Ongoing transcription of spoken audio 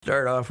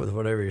Start off with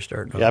whatever you're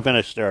starting Yeah, I'm off. going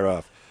to start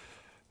off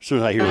as soon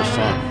as I hear the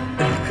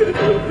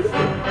song.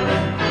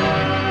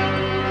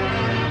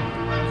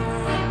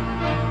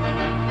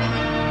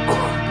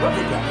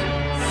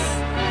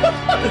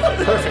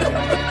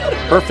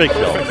 Perfect,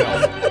 Bill.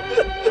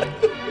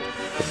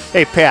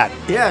 Hey, Pat,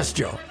 Yes,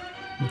 Joe.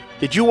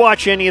 did you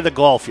watch any of the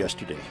golf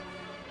yesterday?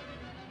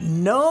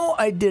 No,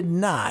 I did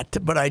not,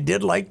 but I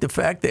did like the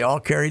fact they all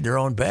carried their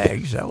own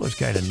bags. That was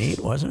kind of neat,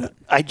 wasn't it?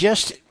 I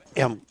just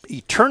am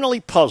eternally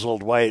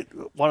puzzled why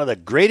one of the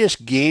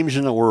greatest games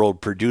in the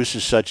world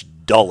produces such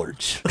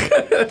dullards.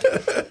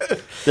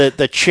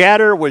 The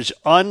chatter was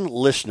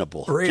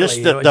unlistenable. Really? Just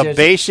It the, was the just-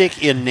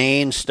 basic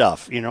inane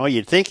stuff. You know,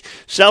 you'd think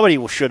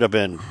somebody should have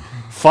been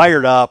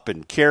fired up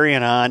and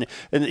carrying on.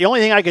 And the only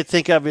thing I could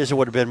think of is it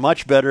would have been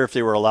much better if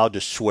they were allowed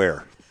to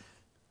swear.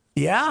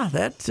 Yeah,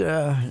 that,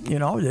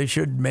 they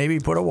should maybe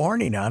put a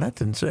warning on it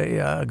and say,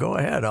 go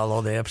ahead,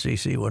 although the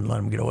FCC wouldn't let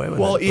them get away with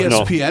Well, it.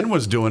 ESPN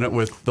was doing it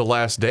with The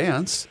Last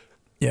Dance.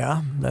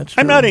 Yeah, that's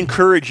true. I'm not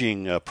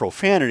encouraging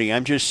profanity.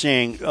 I'm just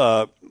saying,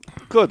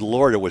 good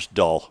Lord, it was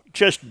dull.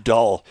 Just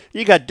dull.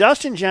 You got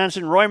Dustin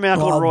Johnson, Roy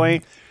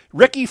McIlroy,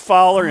 Ricky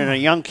Fowler, and a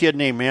young kid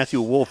named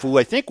Matthew Wolf, who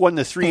I think won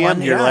the 3M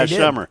here Yeah, last he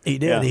did. summer. He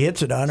did. Yeah. He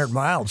hits it 100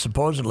 miles,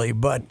 supposedly.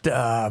 But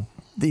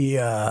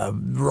the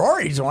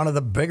Rory's one of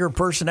the bigger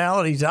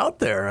personalities out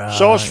there.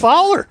 So is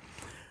Fowler.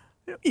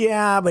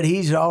 Yeah, but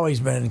he's always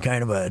been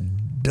kind of a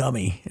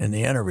dummy in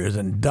the interviews,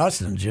 and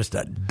Dustin's just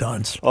a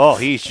dunce. Oh,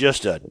 he's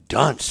just a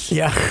dunce.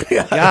 Yeah,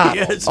 God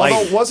he is. almighty.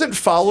 Although, wasn't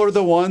Fowler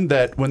the one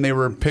that when they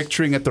were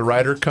picturing at the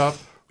Ryder Cup,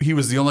 he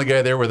was the only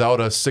guy there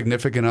without a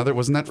significant other?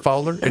 Wasn't that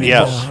Fowler? And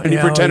Yes. he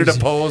Yeah, pretended to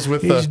he's- pose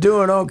with He's the.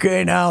 doing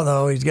okay now,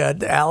 though. He's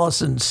got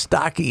Allison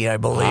Stocky, I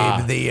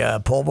believe,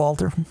 the pole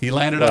vaulter. He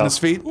landed on his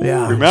feet.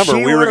 Yeah. Remember,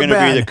 She we were would have gonna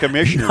be been the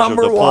commissioners of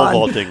number the pole one-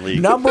 vaulting league.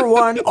 Number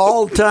one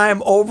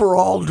all-time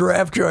overall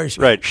draft choice.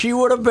 Right. She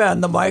would have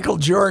been the Michael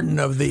Jordan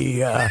of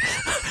the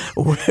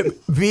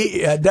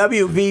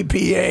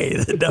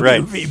WVPA. The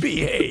Right.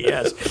 WVPA,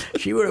 yes.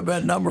 She would have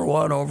been number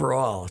one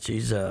overall.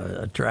 She's a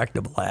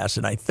attractive lass,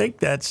 and I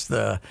think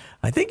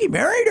I think he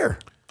married her.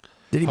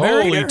 Did he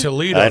marry Holy her?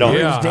 Toledo. I don't-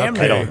 Yeah. He's damn I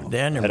near don't-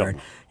 damn near I don't-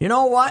 married. You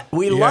know what?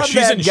 We Yeah, love she's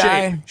that in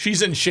guy. shape.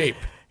 She's in shape.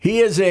 He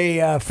is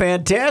a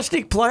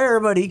fantastic player,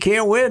 but he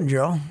can't win,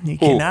 Joe. He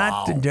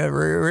cannot.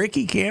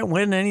 Ricky can't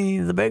win any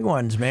of the big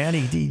ones, man.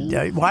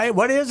 Why?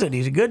 What is it?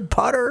 He's a good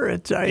putter.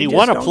 He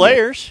won a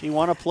Players. He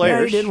won a Yeah,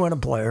 Players. he did win a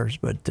Players,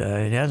 but he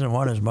hasn't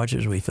won as much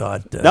as we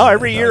thought. No,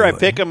 every thought year he I would.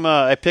 pick him.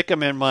 I pick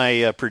him in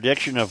my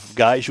prediction of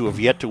guys who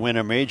have yet to win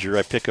a major.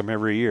 I pick him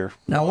every year.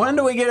 Now, when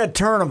do we get a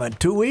tournament?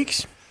 2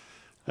 weeks?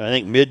 I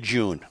think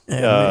mid-June.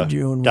 Yeah,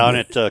 mid-June down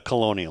we'll at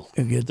Colonial.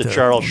 You get The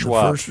Charles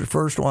Schwab.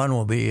 First one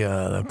will be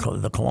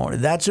the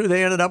Colonial. That's who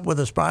they ended up with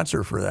a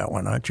sponsor for that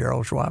one, huh?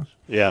 Charles Schwab.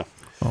 Yeah,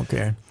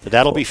 Okay. but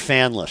that'll be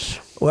fanless.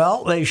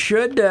 Well, they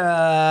should,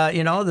 the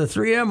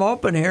 3M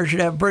Open here should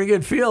have a pretty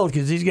good field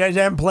because these guys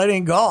haven't played any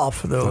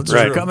golf. They're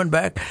right. coming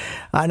back.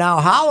 Now,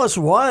 Hollis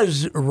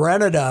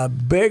rented a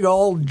big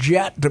old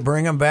jet to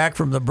bring him back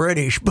from the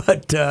British,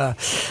 but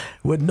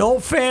with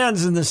no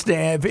fans in the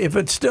stand, if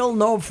it's still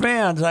no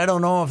fans, I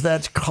don't know if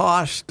that's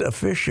cost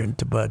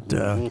efficient, but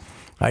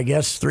I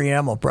guess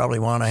 3M will probably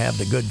want to have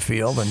the good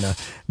field, and the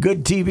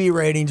good TV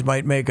ratings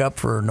might make up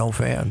for no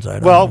fans. I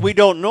don't Well, know. we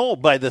don't know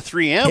by the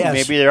 3M. Yes.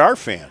 Maybe there are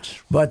fans.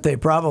 But they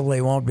probably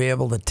won't be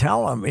able to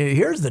tell them.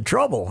 Here's the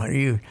trouble: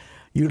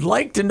 you'd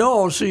like to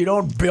know so you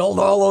don't build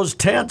all those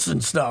tents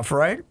and stuff,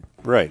 right?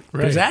 Right.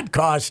 Because that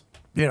costs.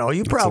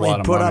 You probably lot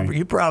of put up. money.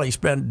 You probably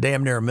spend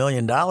damn near $1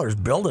 million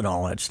building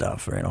all that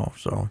stuff.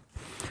 So.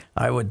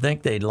 I would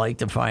think they'd like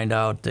to find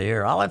out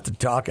there. I'll have to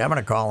talk. I'm going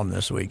to call them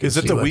this week. Is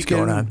and it see the what's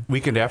going on.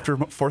 weekend after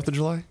 4th of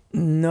July?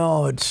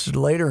 No, it's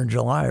later in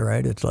July,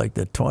 right? It's like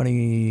the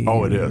 20.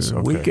 Oh, it is.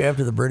 Okay. Week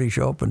after the British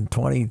Open,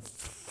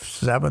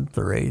 27th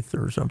or 8th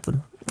or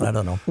something. I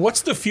don't know.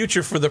 What's the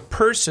future for the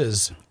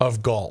purses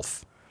of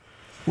golf?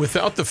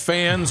 Without the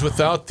fans,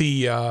 without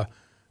the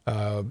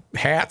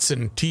hats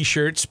and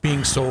T-shirts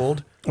being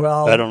sold.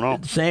 Well, I don't know.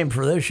 Same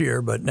for this year,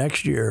 but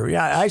next year,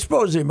 yeah, I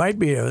suppose they might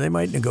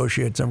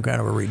negotiate some kind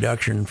of a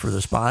reduction for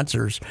the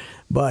sponsors.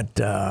 But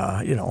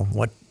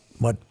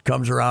what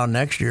comes around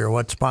next year,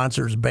 what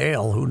sponsors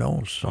bail, who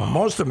knows? So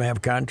most of them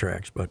have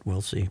contracts, but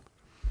we'll see.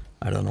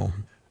 I don't know.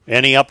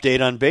 Any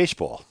update on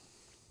baseball?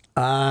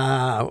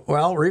 Well,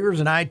 Reavers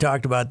and I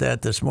talked about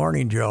that this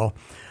morning, Joe.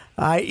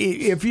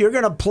 If you're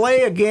going to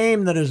play a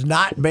game that is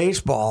not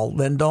baseball,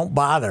 then don't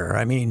bother.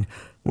 I mean,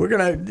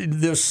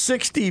 the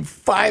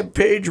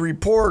 65-page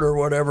report or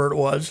whatever it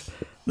was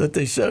that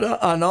they said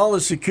on all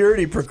the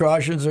security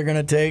precautions they're going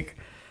to take,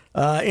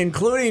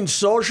 including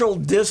social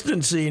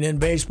distancing in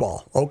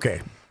baseball.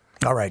 Okay.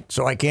 All right.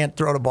 So I can't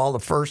throw the ball to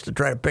first to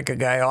try to pick a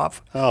guy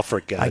off. Oh,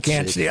 for God's I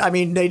can't sake. see. I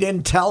mean, they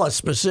didn't tell us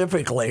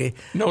specifically.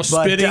 No but,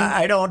 spitting?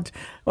 I don't.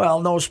 Well,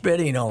 no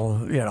spitting.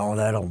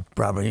 That'll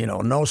probably.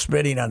 No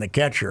spitting on the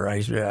catcher.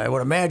 I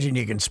would imagine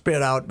you can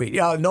spit out. But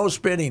no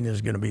spitting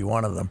is going to be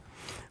one of them.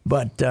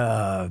 But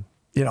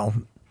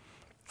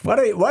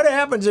What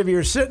happens if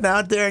you're sitting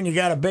out there and you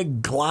got a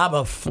big glob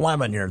of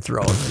phlegm in your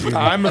throat?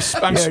 I You're got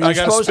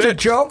supposed to spit.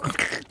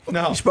 choke?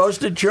 No. You're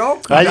supposed to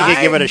choke? I think you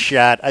Die? give it a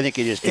shot. I think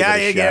you just give Yeah, it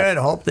a you shot. give it.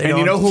 Hope they And don't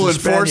you know who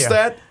suspend enforced you.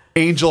 that?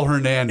 Angel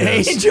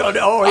Hernandez. Angel.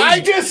 Oh, I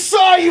he's- just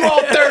saw you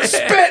out there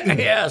spitting.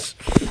 Yes.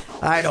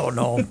 I don't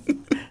know.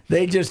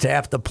 They just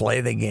have to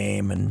play the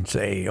game and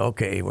say,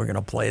 okay, we're going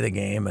to play the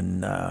game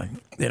and,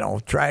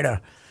 try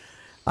to.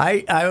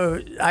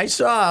 I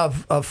saw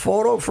a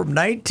photo from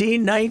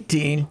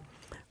 1919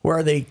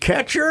 where the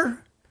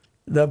catcher,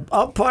 the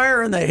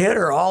umpire, and the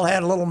hitter all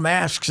had little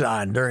masks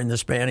on during the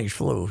Spanish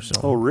flu. So.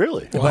 Oh,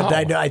 really? But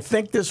I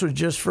think this was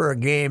just for a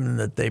game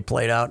that they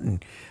played out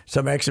in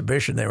some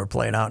exhibition they were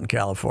playing out in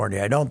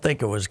California. I don't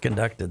think it was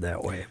conducted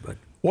that way. But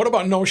What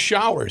about no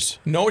showers?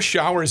 No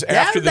showers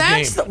after the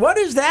game. what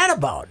is that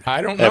about?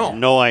 I don't I know. have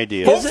no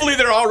idea. Hopefully,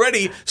 they're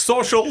already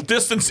social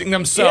distancing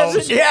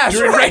themselves Yes,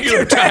 during right,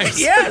 regular times.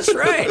 Yes,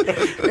 right.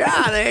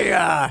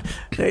 Yeah,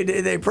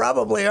 they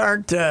probably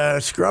aren't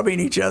scrubbing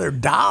each other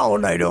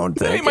down. I don't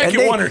think. They might And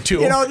get one or two.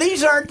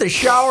 These aren't the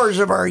showers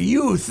of our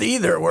youth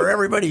either, where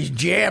everybody's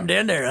jammed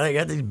in there. They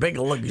got these big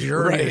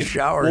luxurious Right.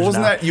 showers. Well,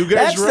 wasn't now. that you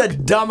guys, That's Rick? the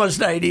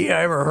dumbest idea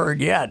I ever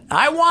heard yet.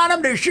 I want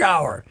them to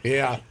shower.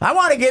 Yeah. I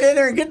want to get in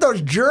there and get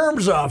those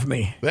germs off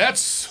me.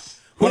 That's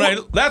when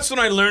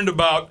I learned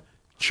about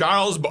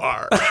Charles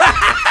Barr.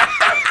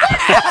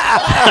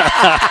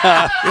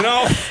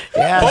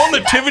 Yes. All the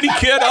nativity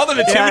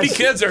Yes.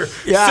 kids are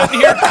Yeah. sitting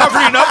here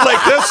covering up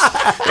like this,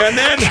 and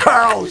then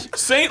Charles.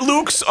 St.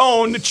 Luke's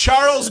own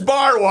Charles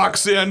Barr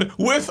walks in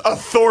with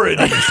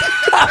authority.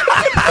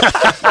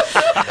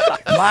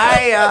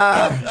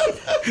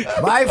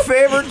 My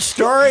favorite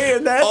story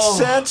in that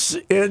sense,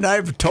 and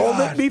I've told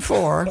it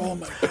before.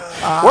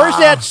 Where's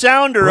that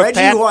sounder of Reggie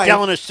Pat White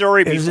telling a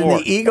story is before?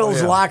 in the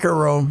Eagles locker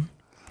room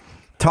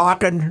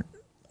talking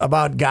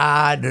about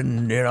God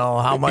and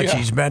how much Yeah.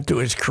 he's meant to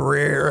his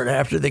career, and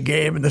after the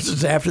game, and this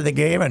is after the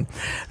game, and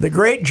the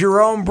great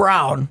Jerome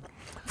Brown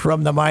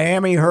from the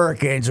Miami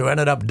Hurricanes, who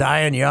ended up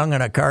dying young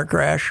in a car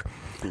crash,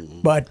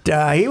 but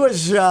he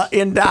was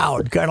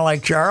endowed, kind of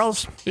like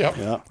Charles.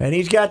 Yep. And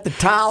he's got the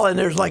towel, and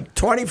there's like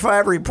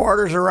 25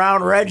 reporters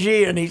around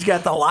Reggie, and he's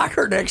got the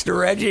locker next to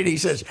Reggie, and he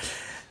says,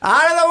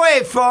 "Out of the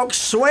way, folks,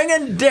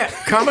 swinging dick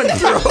coming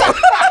through."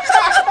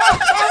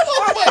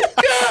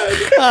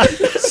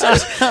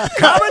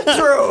 Coming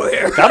through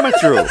here. Coming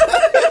through.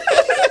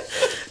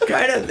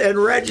 Kind of, and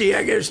Reggie,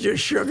 I guess,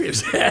 just shook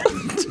his head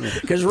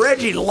because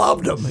Reggie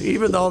loved him,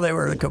 even though they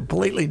were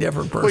completely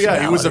different Well,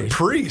 personalities. yeah, he was a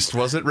priest,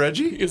 was it,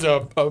 Reggie? He's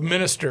a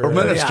minister. Or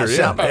minister, yeah.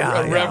 something,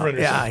 A reverend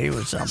or yeah, something. he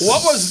was something.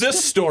 What was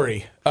this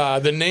story?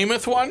 The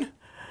Namath one?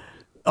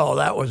 Oh,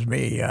 that was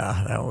me.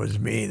 That was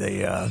me.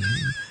 The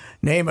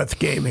Namath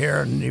came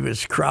here, and he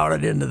was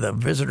crowded into the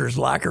visitors'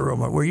 locker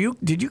room.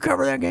 Did you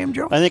cover that game,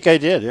 Joe? I think I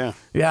did, yeah.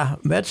 Yeah,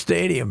 Met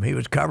Stadium. He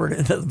was covered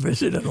in the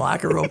visiting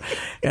locker room.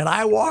 And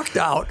I walked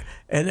out,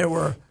 and there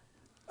were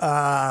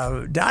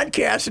Don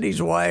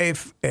Cassidy's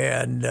wife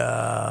and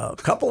a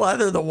couple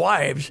other the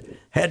wives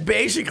had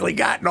basically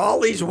gotten all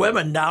these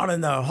women down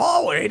in the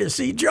hallway to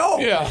see Joe.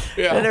 Yeah.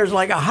 And there's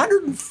like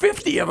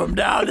 150 of them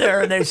down there,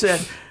 and they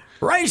said,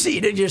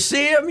 "Ricey, did you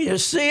see him? You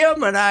see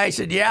him?" And I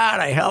said, "Yeah."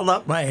 And I held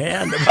up my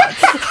hand.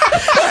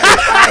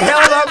 I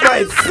held up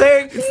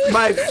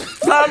my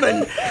thumb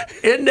and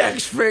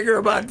index finger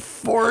about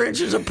 4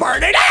 inches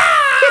apart. And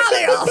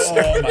they all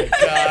started, Oh my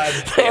God!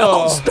 they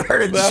all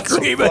started That's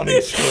screaming. a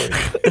funny story.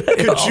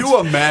 Could you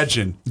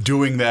imagine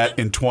doing that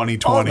in Oh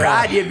 2020?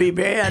 God, you'd be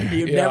banned.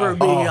 You'd Yeah. never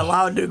be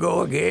allowed to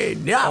go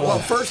again. Yeah, well,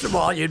 first of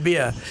all, you'd be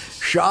a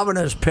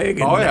chauvinist pig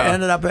and Oh, yeah.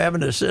 ended up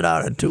having to sit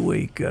out a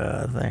 2-week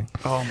thing.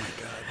 Oh my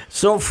God.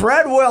 So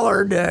Fred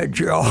Willard,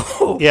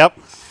 Joe, Yep.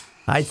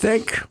 I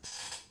think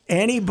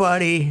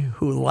anybody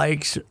who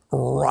likes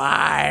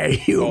wry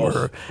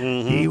humor,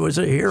 he was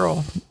a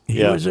hero. He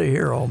Yeah. was a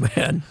hero,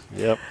 man.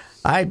 Yep.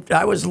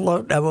 I was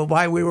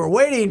while we were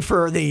waiting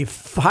for the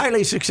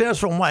highly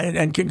successful one,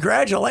 and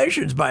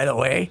congratulations, by the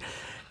way.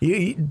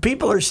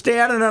 People are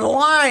standing in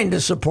line to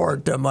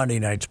support Monday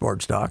Night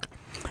Sports Talk.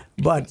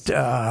 But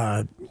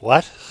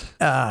What?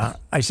 I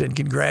said,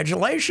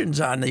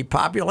 congratulations on the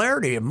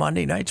popularity of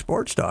Monday Night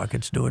Sports Talk.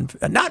 It's doing,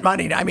 not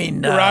Monday, I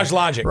mean... Garage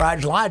Logic.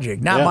 Garage Logic,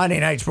 not Yeah.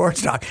 Monday Night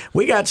Sports Talk.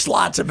 We got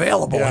slots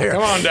available Yeah, here.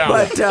 come on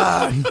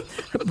down.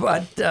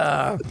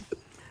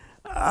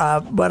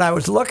 But I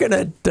was looking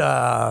at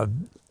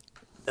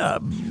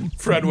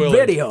Fred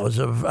Willard. videos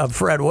of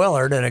Fred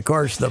Willard, and of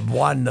course the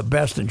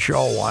Best in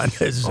Show one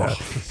is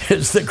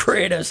the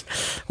greatest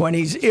when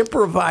he's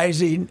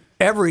improvising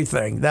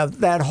everything.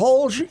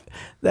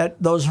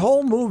 Those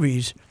whole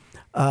movies,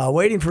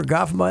 Waiting for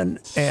Guffman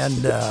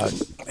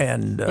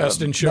and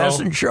Best in Show.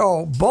 Best in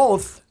Show,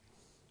 both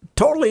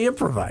totally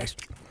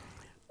improvised.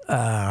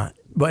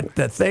 But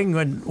the thing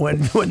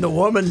when the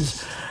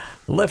woman's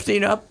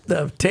lifting up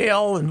the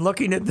tail and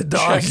looking at the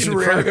dog's Checking the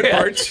rear private end,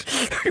 parts.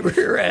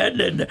 rear end,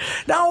 and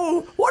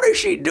now what is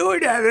she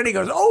doing? And he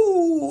goes,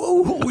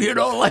 oh,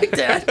 like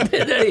that.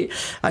 And then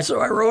so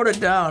I wrote it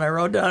down. I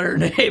wrote down her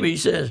name. He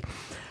says,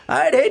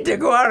 I'd hate to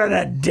go out on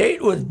a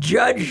date with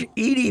Judge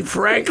Edie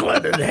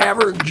Franklin and have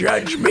her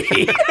judge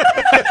me.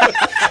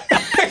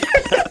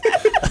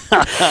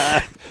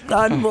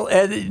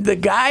 And the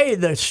guy,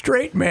 the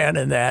straight man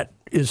in that,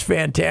 is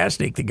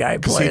fantastic. The guy He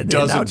playing the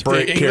doesn't announcer.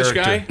 break The English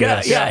character.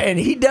 guy? Yeah, and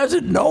he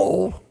doesn't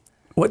know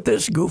what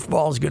this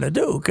goofball is going to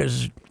do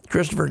because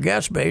Christopher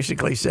Guest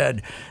basically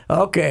said,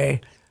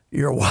 "Okay,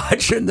 you're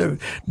watching the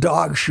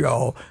dog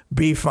show.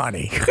 Be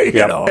funny." you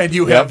know? And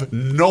you have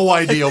no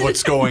idea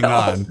what's going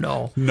on.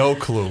 no.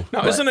 clue.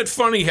 Now, isn't it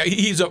funny?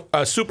 He's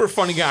a super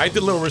funny guy. I did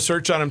a little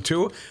research on him,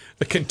 too.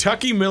 The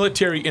Kentucky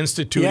Military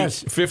Institute,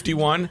 Yes.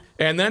 51,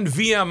 and then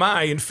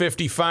VMI in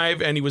 55,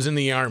 and he was in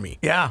the Army.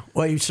 Yeah,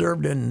 well, he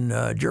served in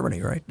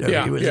Germany, right?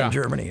 Yeah, he was yeah. in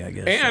Germany, I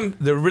guess. And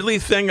the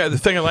thing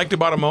I liked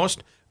about him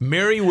most,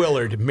 Mary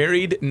Willard,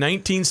 married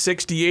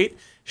 1968.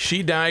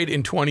 She died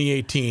in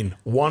 2018.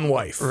 One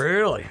wife.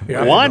 Really?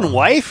 Yeah. One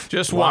wife?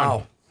 Just Wow.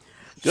 one.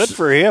 Good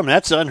for him.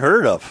 That's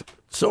unheard of.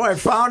 So I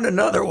found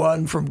another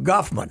one from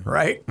Guffman,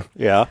 right?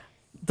 Yeah.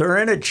 They're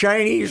in a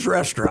Chinese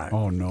restaurant.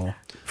 Oh, no.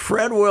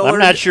 Fred Willard. I'm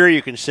not sure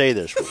you can say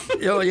this.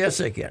 Oh,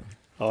 yes, I can.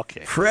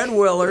 Okay. Fred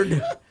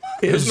Willard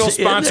There's is no in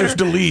sponsors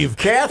there. to leave.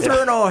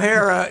 Catherine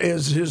O'Hara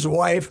is his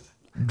wife,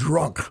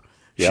 drunk.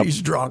 Yep.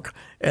 She's drunk.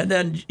 And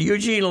then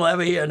Eugene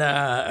Levy and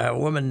a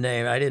woman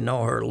named, I didn't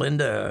know her,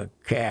 Linda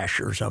Cash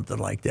or something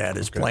like that,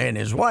 is playing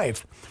his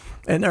wife.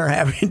 And they're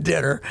having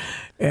dinner.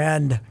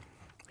 And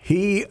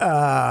he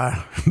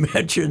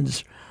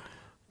mentions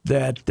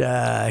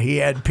that he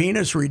had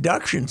penis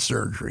reduction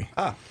surgery.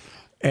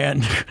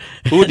 And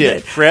Who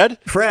did? Fred?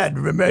 Fred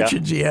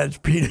mentions he has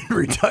penis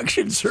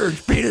reduction surgery,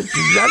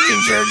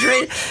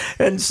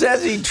 and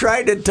says he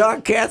tried to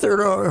talk Catherine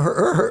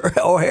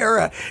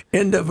O'Hara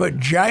into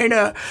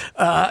vagina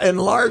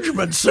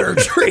enlargement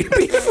surgery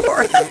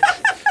before.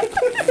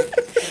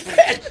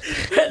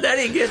 And then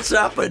he gets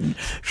up and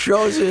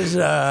shows his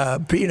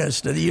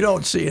penis. You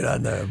don't see it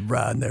on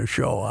their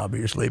show,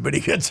 obviously, but he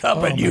gets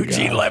up and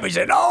Eugene Levy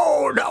said,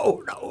 "No.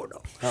 Oh,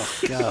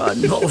 God.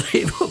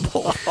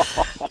 Unbelievable."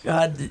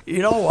 God, you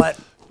know what?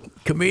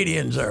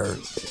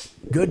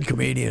 Good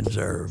comedians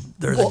are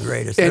the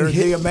greatest. and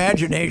The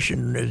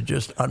imagination is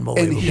just And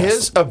unbelievable.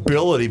 his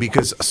ability,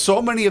 because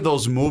so many of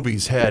those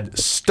movies had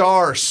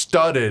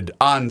star-studded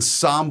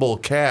ensemble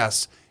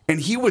casts, and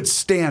he would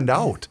stand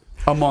out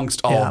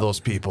amongst all Yeah. of those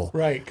people.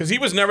 Right, because he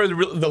was never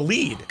the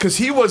lead. Because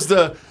he was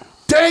the,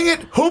 dang it,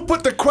 who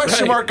put the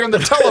question Right. mark on the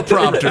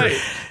teleprompter?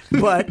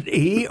 But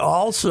he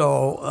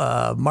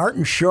also,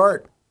 Martin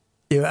Short,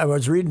 I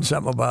was reading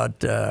something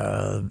about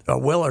a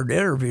Willard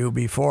interview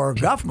before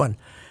Guffman,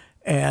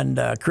 and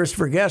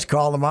Christopher Guest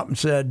called him up and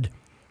said,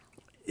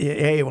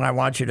 "Hey, I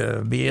want you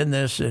to be in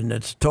this, and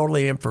it's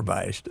totally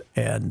improvised."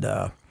 And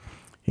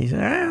he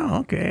said, "Oh,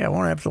 okay, I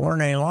won't have to learn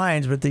any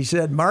lines." But he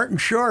said, Martin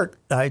Short,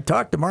 I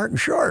talked to Martin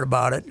Short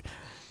about it,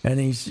 and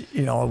he's,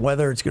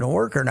 whether it's going to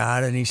work or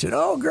not. And he said,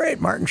 "Oh,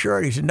 great, Martin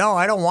Short." He said, "No,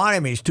 I don't want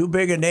him. He's too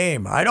big a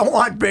name. I don't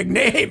want big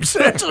names."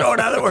 So in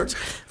other words,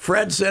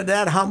 Fred said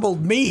that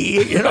humbled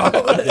me,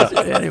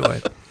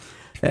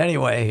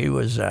 Anyway, he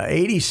was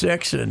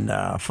 86 and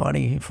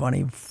funny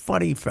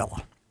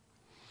fella.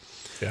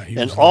 Yeah, he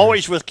And was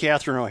always with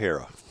Catherine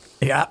O'Hara.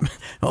 Yeah.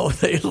 Oh,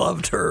 they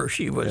loved her.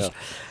 She was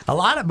a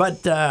lot of,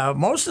 but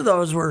most of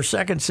those were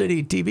Second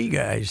City TV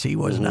guys. He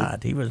was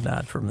not. He was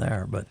not from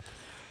there. But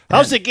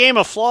How's the Game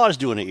of Flaws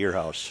doing at your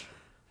house?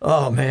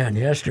 oh man,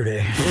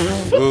 yesterday.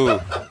 Ooh.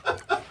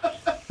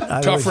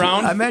 Tough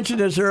round? I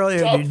mentioned this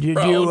earlier.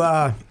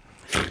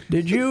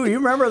 Did you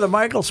remember the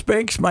Michael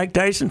Spinks Mike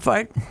Tyson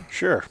fight?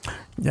 Sure.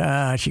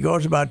 She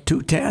goes about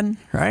 210,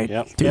 right?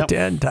 Yep.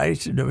 210.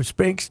 Tyson,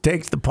 Spinks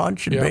takes the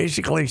punch and Yep.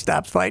 basically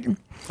stops fighting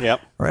Yep.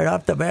 right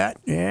off the bat.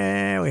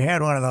 Yeah, we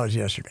had one of those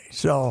yesterday.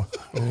 So,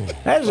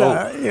 as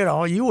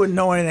you wouldn't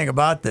know anything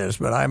about this,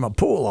 but I'm a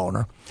pool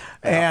owner,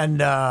 and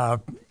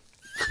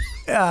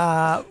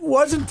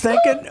wasn't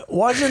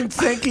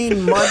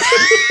thinking much.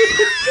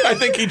 I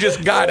think he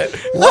just got it.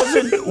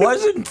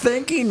 wasn't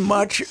thinking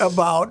much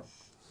about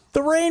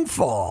the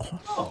rainfall.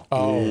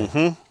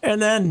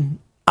 And then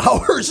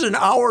hours and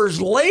hours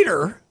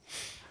later,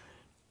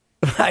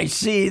 I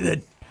see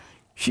that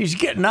she's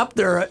getting up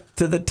there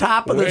to the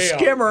top of the Way up.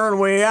 skimmer, and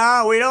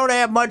we don't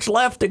have much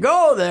left to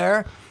go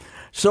there.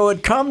 So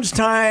it comes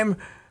time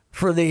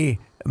for the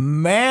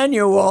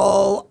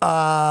manual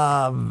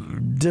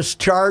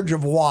discharge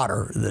of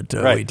water that we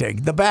Right.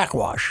 take, the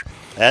backwash.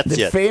 That's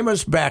the it.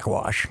 famous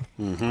backwash.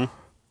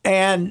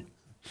 And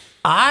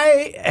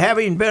I,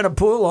 having been a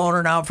pool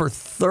owner now for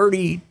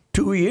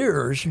 32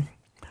 years,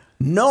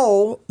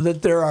 know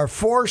that there are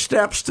 4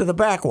 steps to the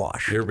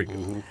backwash. Here we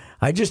go.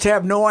 I just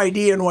have no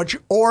idea in which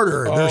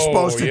order they're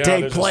supposed to yeah,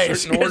 take there's a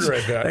place. certain order,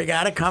 I bet. They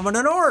got to come in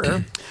an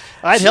order.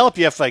 I'd help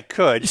you if I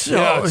could. So,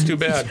 Yeah, it's too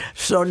bad.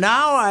 So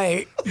now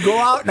I go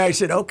out and I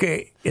said,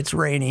 okay, it's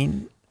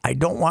raining. I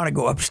don't want to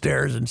go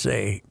upstairs and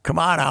say, come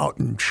on out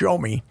and show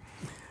me.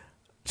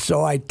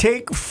 So I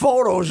take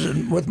photos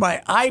with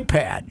my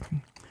iPad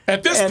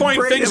At this And point,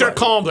 bring things them are up.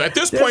 calm. At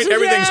this This point, is-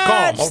 everything's yeah,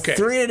 calm. it's Okay.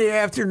 3 in the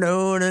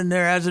afternoon, and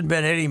there hasn't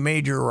been any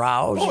major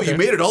rows. Oh, you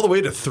made it all the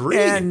way to 3.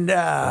 And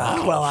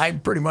well, I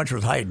pretty much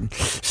was hiding.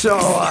 So,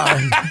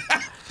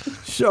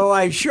 so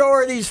I show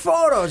her these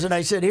photos, and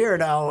I said, "Here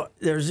now,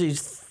 there's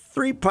these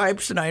 3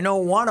 pipes, and I know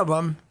one of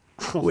them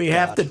we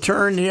have to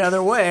turn the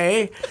other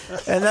way,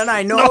 and then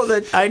I know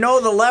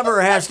the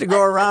lever has to go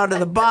around to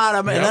the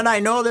bottom, and then I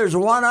know there's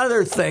one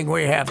other thing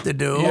we have to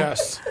do.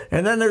 Yes.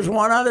 And then there's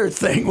one other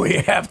thing we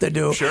have to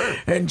do. Sure.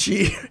 And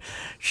she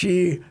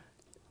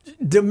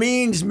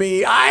demeans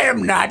me. I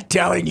am not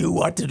telling you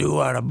what to do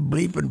on a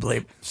bleep and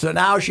bleep. So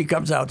now she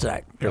comes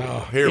outside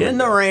Here we in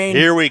the go. rain.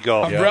 Here we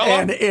go.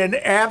 Umbrella?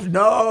 And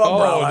no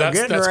umbrella. that's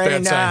getting bad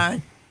rain sign.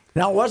 on.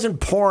 Now it wasn't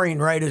pouring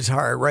right as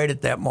hard right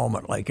at that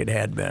moment like it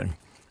had been,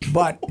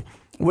 but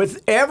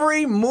with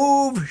every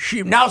move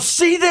she now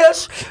see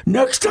this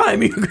next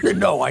time you're gonna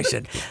know. I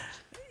said.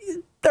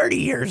 30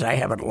 years I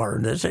haven't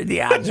learned this. The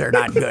odds are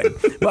not good.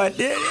 But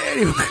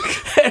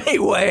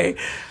anyway,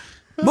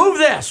 move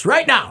this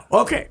right now.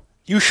 Okay.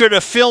 You should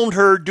have filmed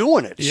her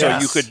doing it so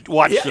Yes. you could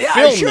watch the I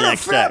film should the have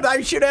next filmed. time.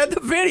 I should have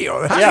the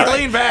video. How Yeah. you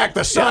lean back?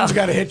 The sun's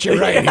got to hit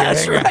you right Yeah,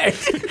 that's here. right.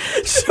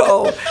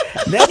 So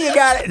then you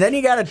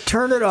got to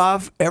turn it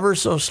off ever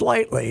so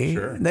slightly.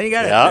 Sure. Then you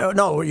got to Yeah.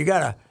 no, you got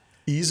to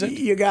Ease it.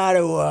 You got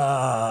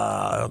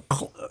to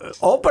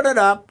open it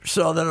up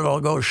so that it'll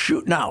go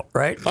shooting out,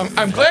 right?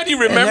 I'm glad you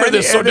remember then-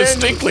 this so and then-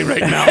 distinctly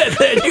right now.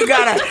 then you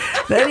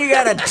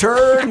gotta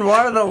turn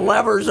one of the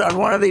levers on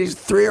one of these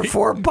 3 or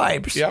 4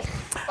 pipes. Yep.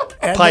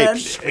 And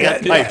Pipes. Then, You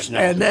got pipes now.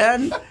 And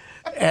then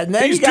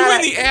He's you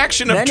gotta, doing the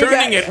action of then you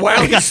turning gotta- it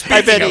while he's I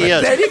speaking bet of he it.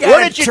 is. Then you Why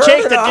gotta don't you turn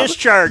take it the up.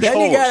 discharge Then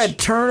hose? you got to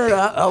turn it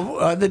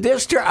up. The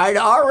discharge. I'd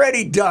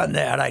already done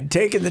that. I'd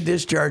taken the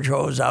discharge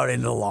hose out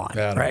into the lawn.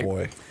 Right.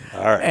 Boy.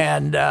 All right.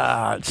 And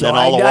so Then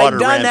all the I'd water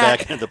done ran that.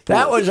 back into the pool.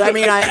 That was. I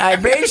mean, I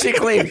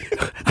basically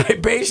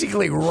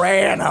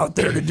ran out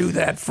there to do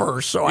that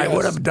first, so I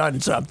would have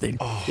done something.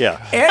 Yeah.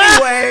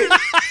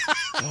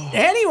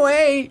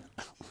 Anyway,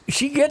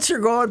 she gets her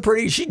going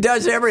pretty. She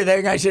does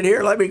everything. I said,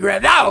 "Here, let me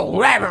grab."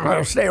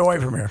 No, stay away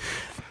from here.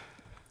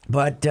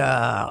 But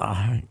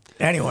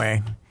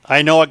anyway.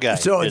 I know a guy.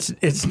 So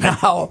it's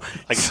now.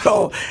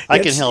 So I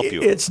can it's- help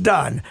you. It's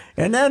done,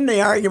 and then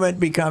the argument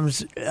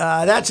becomes,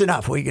 "That's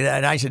enough."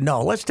 And I said,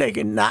 "No, let's take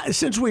it.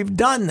 Since we've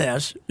done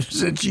this,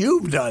 since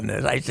you've done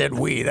this." I said,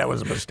 "We." That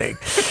was a mistake,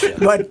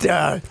 but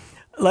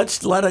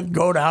let's let it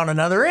go down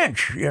another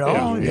inch. You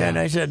know. And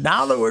I said,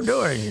 "Now that we're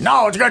doing it,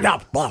 no, it's good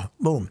enough." Blah,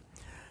 boom.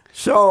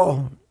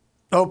 So,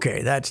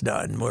 okay, that's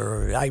done.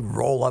 I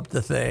roll up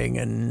the thing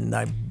and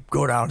I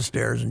go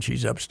downstairs, and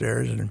she's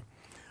upstairs, and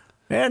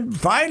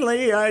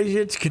finally,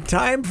 it's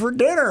time for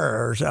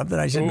dinner or something.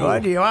 I said,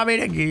 "What do you want me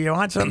to? You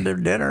want something for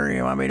dinner?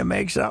 You want me to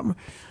make something?"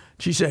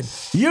 She said,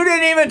 "You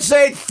didn't even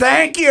say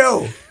thank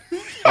you."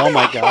 Oh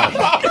my God.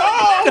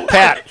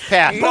 Pat.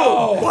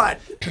 Oh, what?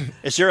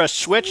 Is there a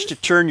switch to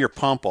turn your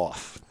pump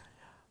off?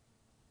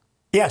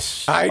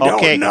 Yes. I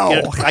Okay. don't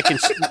know. I can.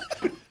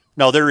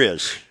 No, there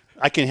is.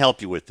 I can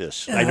help you with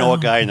this. I know a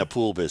guy in the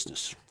pool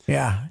business.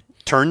 Yeah.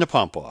 Turn the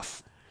pump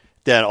off.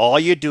 Then all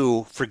you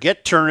do,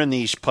 forget turning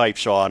these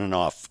pipes on and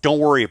off. Don't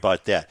worry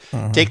about that.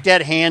 Take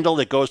that handle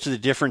that goes to the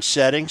different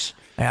settings.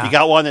 Yeah. You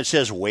got one that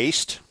says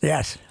waste.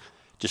 Yes.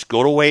 Just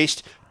go to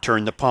waste,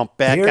 turn the pump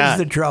back Here's on.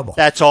 the trouble.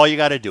 That's all you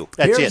got to do.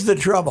 That's Here's it. the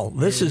trouble.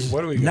 This is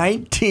What do we got?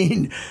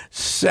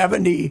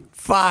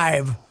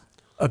 1975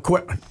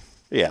 equipment.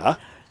 Yeah.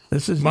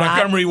 This is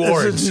Montgomery not,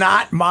 Wards. This is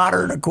not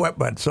modern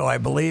equipment, so I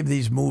believe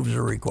these moves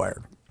are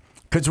required.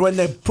 Because when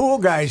the pool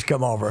guys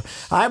come over,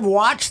 I've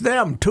watched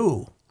them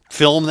too.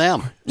 Film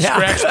them. They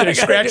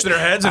scratch their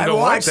heads and I go,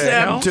 "What watched the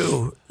them hell?"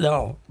 too.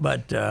 No,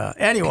 but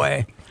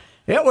anyway,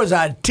 it was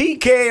a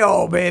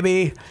TKO,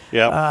 baby.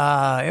 Yep.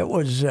 It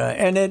was,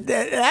 and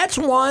that's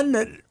one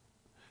that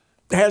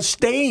has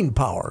staying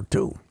power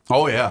too.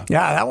 Oh, yeah.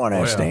 Yeah, that one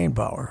has yeah. staying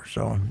power.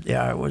 So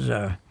yeah, it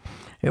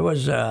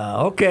was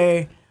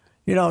okay.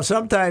 You know,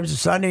 sometimes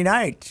Sunday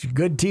night,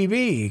 good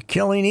TV,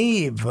 Killing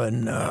Eve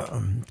and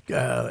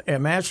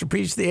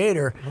Masterpiece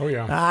Theater. Oh,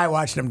 yeah. I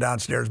watched them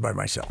downstairs by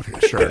myself.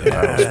 Sure.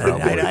 That was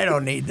probably- I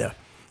don't need the.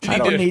 I She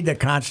don't did. need the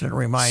constant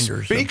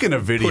reminders. Speaking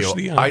of video, Push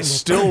the I envelope.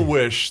 still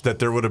wish that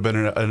there would have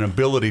been an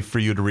ability for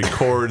you to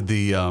record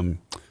the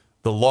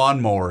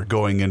lawnmower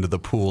going into the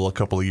pool a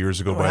couple of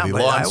years ago by the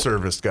Well, lawn I-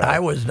 service guy. I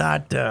was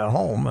not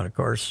home, and of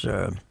course,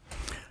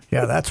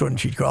 yeah, that's when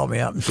she called me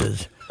up and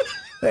says,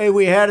 "Hey,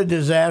 we had a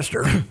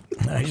disaster."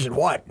 And I said,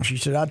 "What?" And she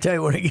said, "I'll tell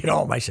you when I get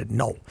home." I said,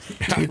 "No,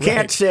 you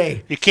can't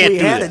say You can't we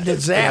do had that. a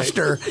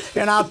disaster,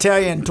 and I'll tell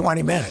you in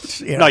 20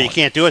 minutes." No, you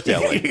can't do it that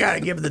way. You got to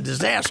give the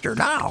disaster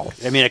now.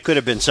 I mean, it could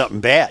have been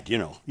something bad, You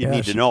need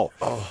Yes. to know.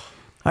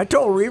 I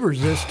told Reavers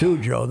this too,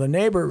 Joe. The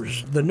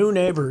new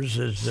neighbors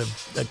is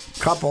a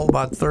couple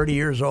about 30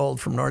 years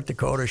old from North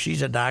Dakota.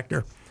 She's a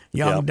doctor,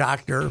 young Yep.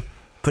 doctor,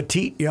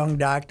 petite young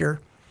doctor.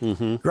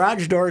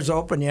 Garage doors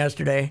open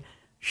yesterday.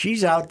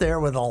 She's out there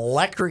with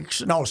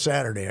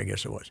Saturday, I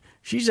guess it was.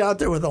 She's out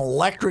there with an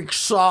electric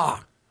saw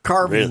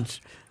carving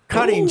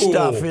cutting Ooh.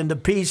 stuff into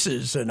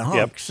pieces and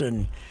hunks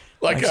and.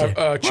 Like I said,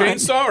 a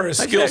chainsaw or a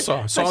skill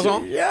saw? I said,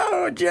 Sawzall?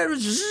 yeah, it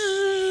was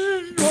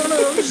one of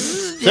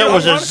those. That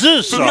was a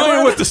zzz Familiar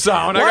saw. with the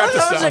sound. I One got of the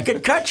those sound. that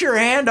could cut your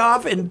hand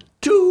off in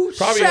 2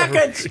 Probably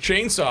seconds. a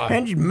chainsaw.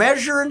 And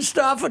measuring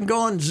stuff and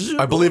going.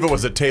 I believe it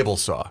was a table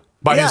saw.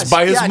 By Yes, his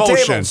yeah, motion,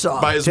 table saw,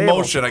 by his table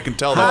motion, saw. I can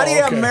tell How that. do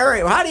you okay.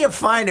 marry? How do you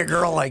find a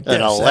girl like this? An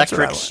That's what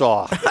electric I-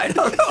 saw. I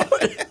don't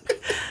know.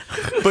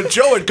 But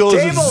Joe, it goes.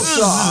 Table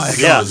saw. It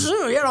Yeah. goes,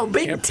 you know,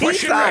 big Yeah, push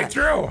teeth it on right it.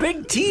 through.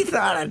 Big teeth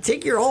on it.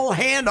 Take your whole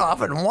hand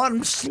off in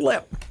one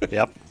slip.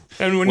 Yep.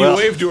 And when Well- you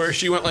waved to her,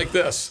 she went like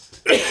this.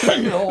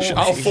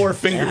 All 4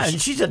 fingers. Yeah,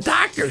 and she's a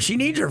doctor. She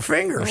needs her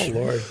fingers. Oh,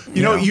 Lord.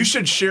 You know, you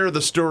should share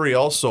the story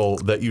also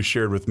that you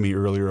shared with me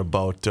earlier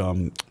about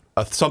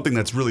something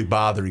that's really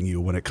bothering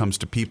you when it comes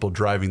to people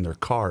driving their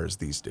cars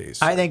these days.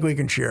 I think we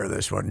can share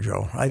this one,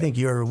 Joe. I think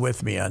you're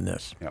with me on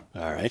this.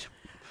 All right.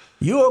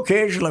 You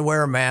occasionally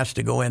wear a mask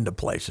to go into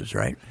places,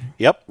 right?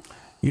 Yep.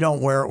 You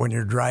don't wear it when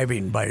you're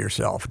driving by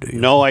yourself, do you?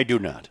 No, I do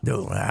not.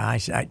 No,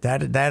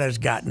 that has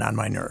gotten on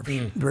my nerves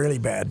really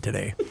bad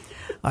today.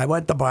 I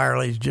went to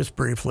Byerly's just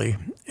briefly,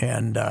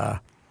 and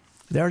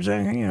there's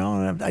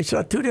I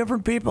saw 2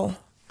 different people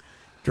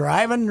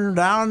driving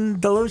down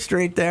Duluth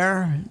Street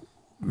there.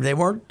 They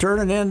weren't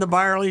turning into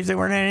Byerly's. They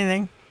weren't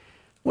anything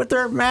with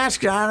their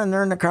masks on, and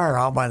they're in the car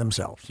all by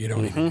themselves. You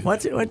don't even.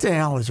 What the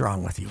hell is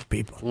wrong with you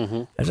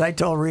people? As I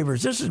told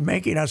Reavers, this is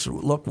making us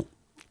look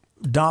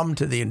dumb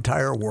to the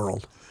entire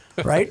world,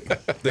 right?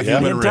 The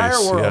human entire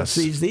race, world yes.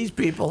 sees these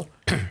people,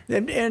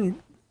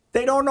 and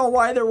they don't know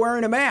why they're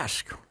wearing a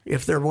mask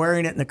if they're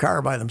wearing it in the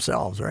car by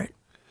themselves, right?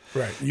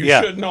 Right. You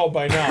Yeah. should know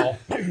by now.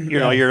 You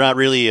know, you're not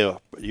really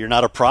you're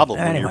not a problem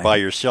when Anyway. you're by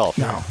yourself.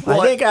 No,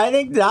 I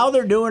think now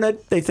they're doing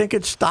it. They think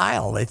it's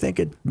style. They think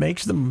it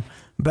makes them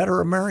better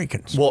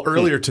Americans. Well,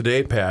 earlier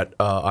today, Pat,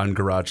 on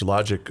Garage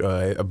Logic,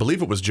 I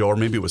believe it was Joe or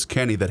maybe it was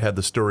Kenny that had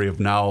the story of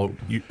now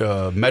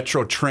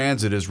Metro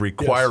Transit is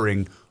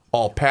requiring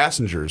all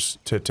passengers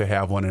to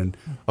have one. And,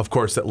 of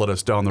course, that led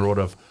us down the road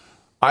of,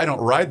 I don't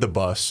ride the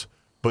bus,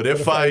 but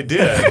if I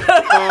did.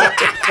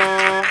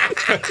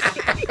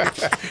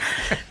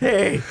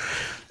 Hey,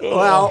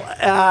 well,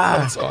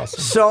 That's awesome.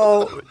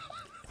 so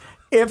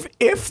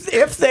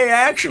if they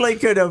actually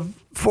could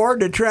afford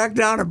to track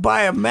down and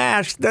buy a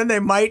mask, then they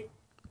might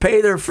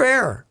pay their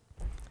fare.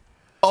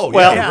 Oh,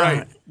 Well, yeah, Yeah.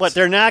 right. but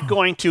they're not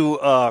going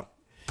to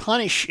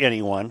punish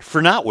anyone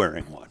for not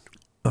wearing one.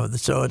 Oh,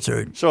 so it's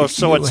a So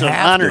you it's an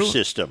have honor to?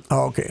 system.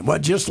 Okay, well,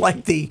 just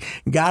like the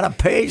gotta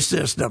pay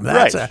system,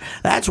 that's Right.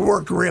 that's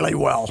worked really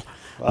well.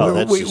 Well,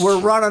 that's just- We're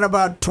running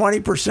about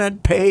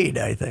 20% paid,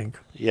 I think.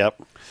 Yep.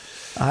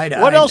 What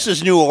I- else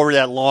is new over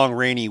that long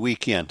rainy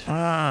weekend?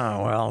 Ah,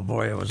 well,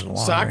 boy, it was a long.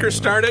 Soccer rainy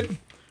started.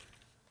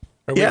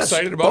 Are we Yes.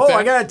 excited about oh, that?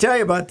 I got to tell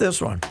you about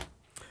this one.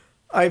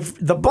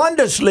 The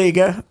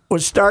Bundesliga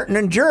was starting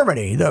in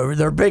Germany,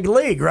 their big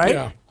league,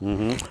 right?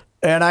 Yeah.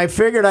 And I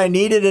figured I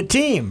needed a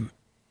team.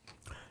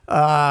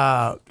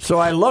 So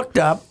I looked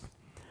up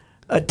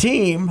a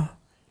team.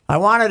 I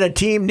wanted a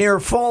team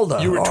near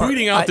Fulda. You were Or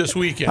tweeting out I- this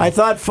weekend. I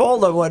thought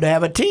Fulda would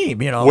have a team,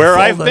 you know. Where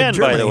Fulda, I've been,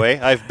 by the Germany. way,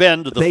 I've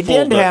been to the They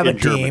Fulda did have a in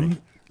Germany.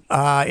 team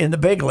in the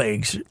big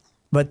leagues,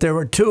 but there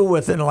were 2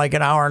 within like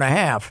an hour and a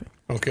half.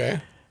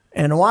 Okay.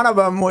 And one of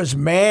them was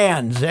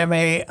Mainz,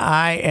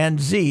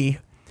 M-A-I-N-Z,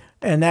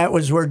 and that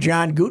was where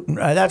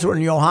that's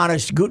when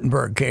Johannes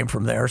Gutenberg came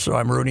from there, so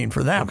I'm rooting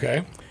for them.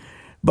 Okay.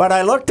 But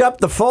I looked up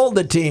the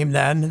Fulda team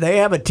then. They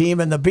have a team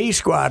in the B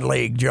Squad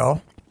League,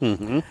 Joe.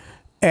 Mm-hmm.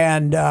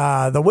 And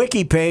the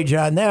wiki page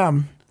on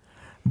them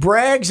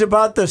brags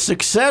about the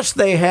success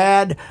they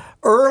had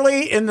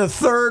early in the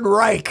Third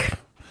Reich.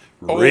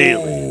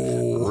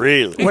 Really?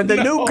 Really? When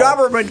the new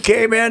government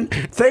came in,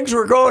 things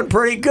were going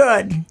pretty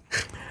good.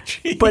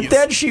 But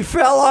then she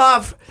fell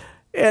off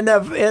in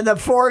the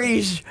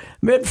 40s,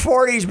 mid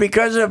 40s,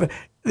 because of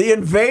the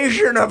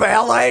invasion of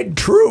Allied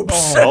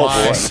troops. Oh,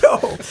 boy.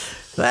 So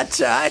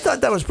that's I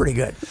thought that was pretty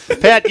good.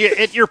 Pat,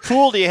 at your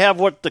pool, do you have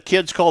what the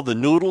kids call the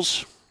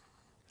noodles?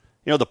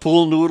 You know, the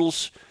pool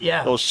noodles?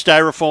 Yeah. Those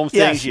styrofoam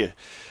things? Yes.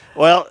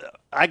 Well,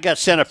 I got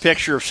sent a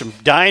picture of some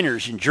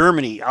diners in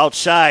Germany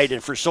outside,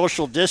 and for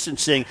social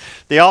distancing,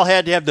 they all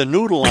had to have the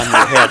noodle on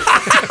their head.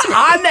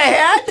 On the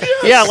head?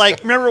 Yeah,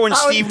 like remember when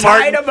Oh, Steve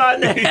tied Martin? him on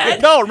the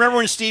head? No, remember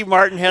when Steve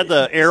Martin had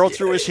the arrow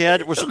through his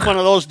head? It was one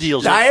of those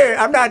deals.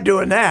 I'm not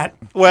doing that.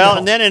 Well,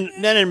 and then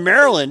in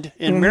Maryland,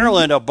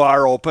 a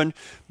bar opened,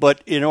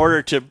 but in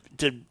order to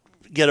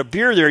get a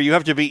beer there, you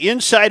have to be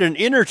inside an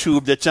inner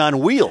tube that's on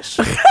wheels.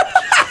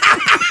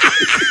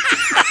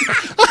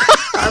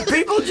 Are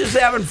people just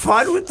having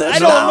fun with this? I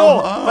don't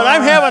know, but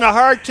I'm having a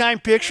hard time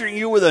picturing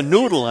you with a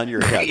noodle on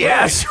your head.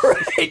 Yes,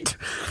 right.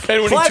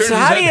 And when he Plus, turns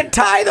how his do head, you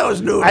tie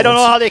those noodles? I don't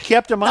know how they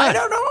kept them on. I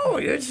don't know.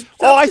 It's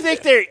Oh, I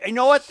think they. You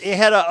know what? They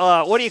had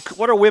a what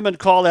do women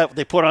call that?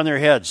 They put on their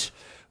heads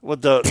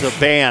with the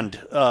band.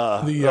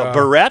 A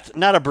barrette,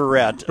 not a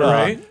barrette.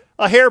 Beret?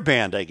 A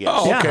hairband, I guess.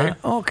 Oh, yeah, okay.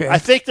 okay. I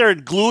think they're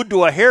glued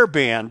to a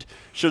hairband.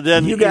 So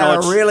then you know, gotta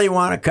it's- really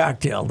want a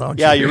cocktail, don't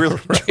you? Yeah, you really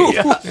do.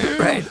 Yeah,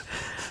 right.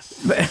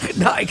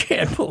 No, I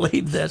can't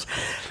believe this.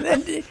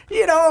 And,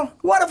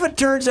 what if it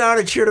turns out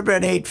it should have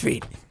been 8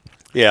 feet?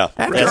 Yeah,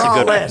 After that's a all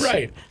good one. this,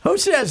 Right. Who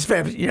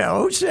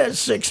says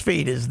 6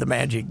 feet is the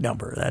magic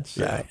number? That's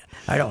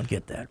I don't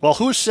get that. Well,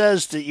 who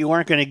says that you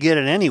aren't going to get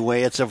it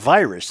anyway? It's a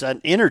virus.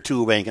 An inner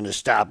tube ain't going to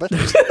stop it.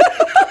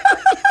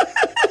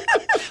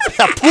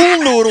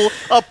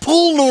 A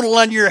pool noodle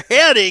on your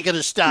head ain't going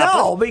to stop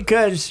No,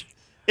 because it.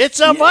 It's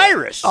a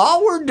virus.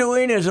 all we're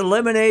doing is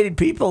eliminating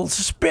people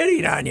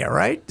spitting on you,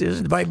 right?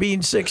 By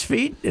being 6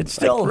 feet, it's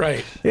still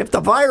Right. If the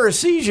virus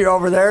sees you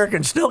over there, it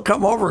can still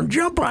come over and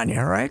jump on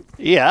you, right?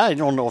 Yeah, I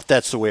don't know if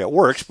that's the way it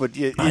works, but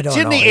I it's don't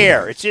in know the either.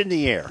 air. It's in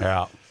the air.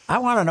 Yeah. I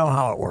want to know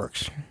how it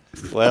works.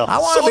 Well, I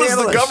want So to be does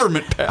able the to,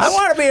 government, Pat. I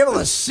want to be able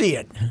to see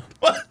it.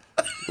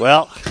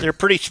 they're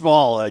pretty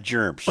small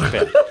germs.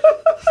 Pat.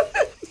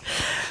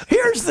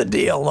 Here's the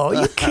deal, though.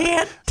 You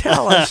can't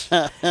tell us.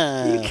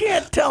 You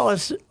can't tell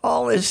us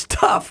all this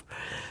stuff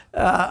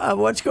of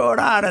what's going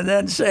on, and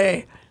then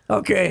say,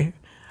 "Okay,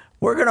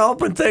 we're going to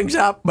open things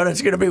up, but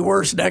it's going to be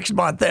worse next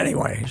month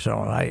anyway."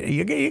 So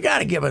you got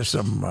to give us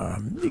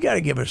some. You got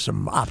to give us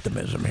some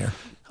optimism here.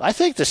 I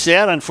think the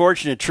sad,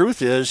 unfortunate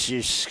truth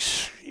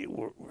is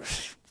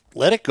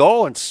let it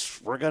go, and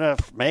we're going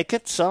to make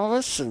it, some of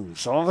us, and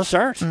some of us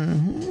aren't.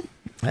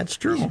 That's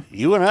true.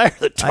 You and I are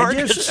the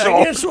targets. so-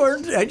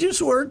 I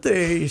just weren't.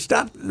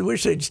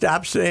 Wish they'd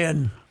stop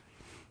saying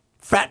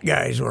fat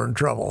guys were in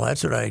trouble.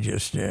 That's what I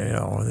just,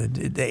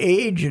 the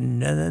age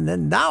and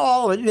then now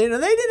all, they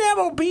didn't have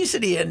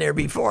obesity in there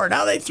before.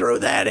 Now they throw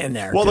that in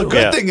there. Well, the too.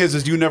 good Yeah. thing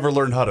is you never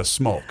learned how to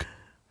smoke.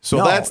 So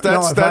No, that's if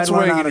I learn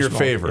weighing how in to your smoke.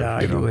 favor.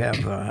 Yeah, you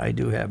know. I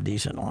do have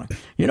decent lung.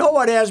 You know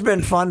what has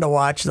been fun to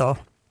watch though?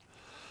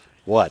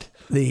 What?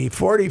 The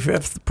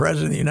 45th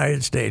president of the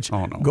United States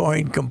Oh, no.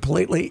 going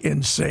completely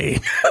insane.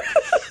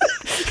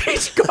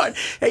 He's gone.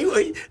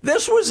 Hey,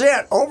 this was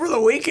it. Over the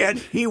weekend,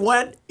 he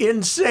went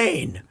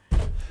insane.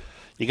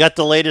 You got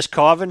the latest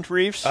Coven,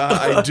 Reeves?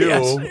 I do.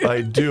 Yes.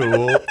 I do.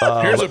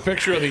 Here's a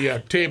picture of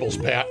the tables,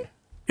 Pat.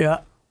 Yeah.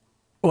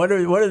 What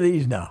are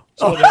these now?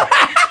 So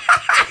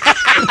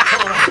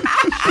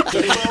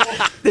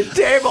The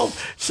table.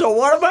 So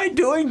what am I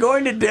doing?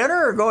 Going to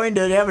dinner or going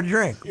to have a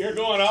drink? You're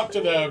going out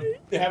to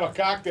have a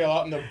cocktail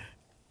out in the,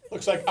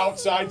 looks like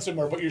outside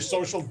somewhere, but you're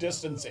social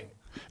distancing.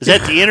 Is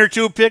that the inner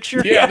tube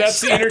picture? yeah,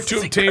 that's the inner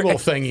tube table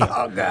thingy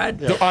Oh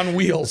God. on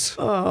wheels.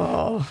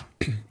 Oh,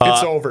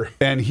 it's over.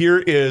 And here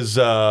is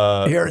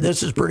Here,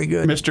 this is pretty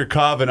good. Mr.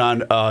 Coven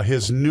on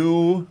his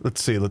new.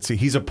 Let's see.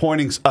 He's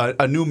appointing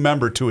a new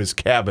member to his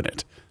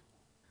cabinet.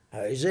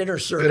 His inner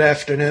circle. Good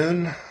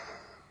afternoon.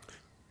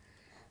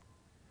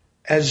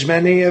 As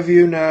many of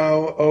you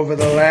know, over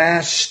the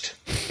last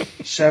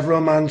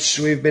several months,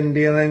 we've been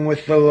dealing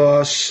with the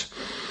loss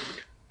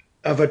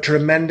of a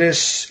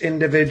tremendous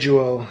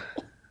individual,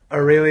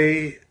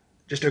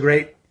 just a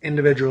great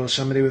individual,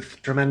 somebody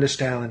with tremendous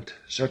talent,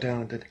 so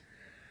talented.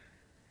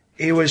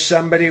 He was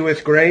somebody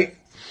with great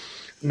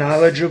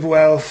knowledge of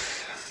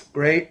wealth,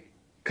 great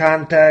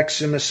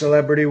contacts in the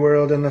celebrity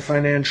world and the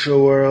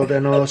financial world,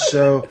 and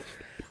also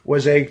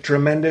was a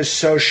tremendous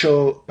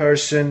social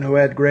person who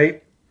had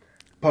great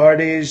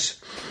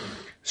parties,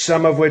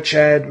 some of which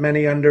had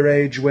many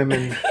underage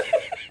women.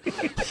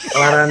 A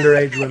lot of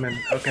underage women,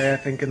 okay? I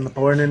think in the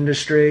porn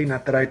industry,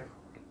 not that I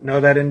know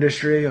that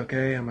industry,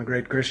 okay? I'm a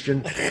great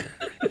Christian.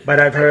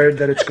 But I've heard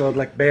that it's called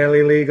like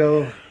barely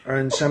legal, or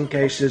in some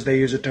cases they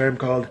use a term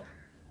called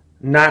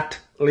not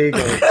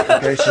legal,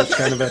 okay? So it's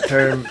kind of a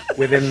term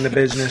within the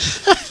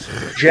business.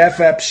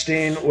 Jeff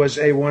Epstein was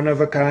a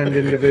one-of-a-kind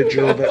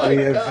individual that we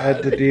have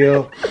had to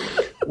deal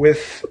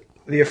with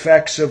the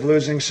effects of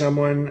losing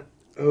someone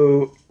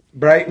who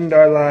brightened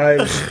our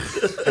lives,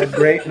 had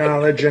great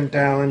knowledge and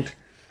talent,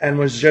 and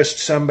was just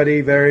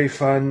somebody very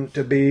fun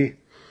to be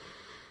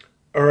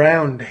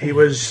around. He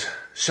was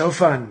so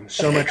fun,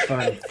 so much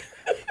fun.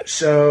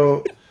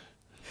 So,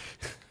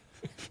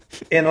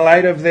 in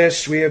light of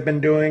this, we have been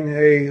doing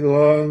a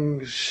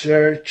long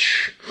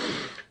search.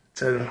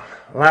 It's a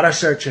lot of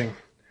searching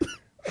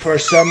for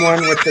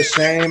someone with the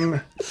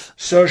same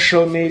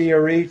social media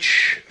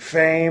reach,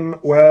 fame,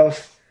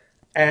 wealth,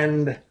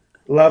 and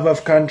love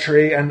of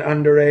country and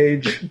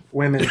underage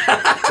women. You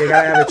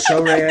gotta have it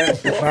so rare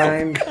to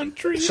find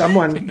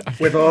someone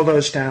with all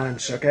those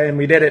talents, okay? And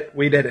we did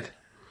it.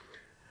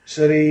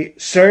 So the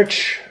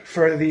search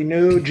for the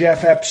new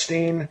Jeff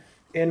Epstein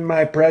in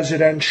my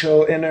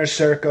presidential inner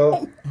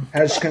circle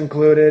has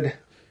concluded,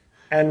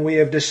 and we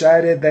have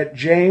decided that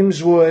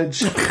James Woods,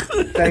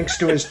 thanks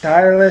to his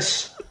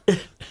tireless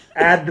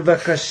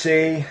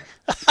advocacy,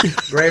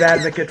 great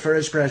advocate for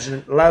his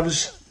president,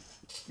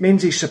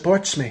 means he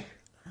supports me.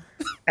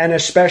 And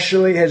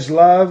especially his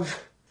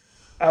love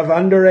of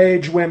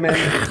underage women,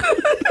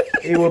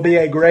 he will be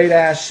a great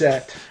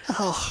asset.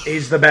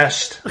 He's the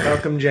best.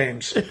 Welcome,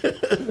 James.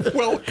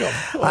 Welcome.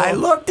 I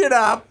looked it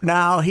up.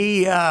 Now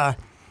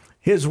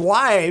his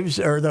wives,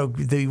 or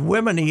the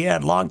women he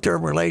had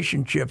long-term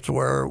relationships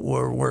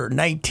were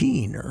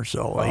 19 or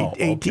so,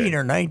 18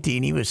 or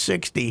 19. He was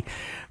 60.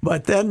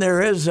 But then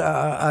there is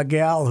a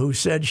gal who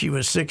said she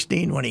was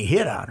 16 when he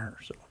hit on her.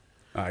 So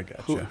I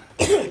gotcha.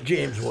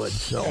 James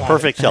Woods. So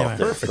Perfect health.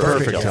 Perfect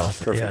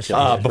health. Perfect Yes.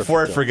 health.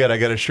 Before I forget, I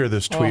got to share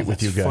this tweet with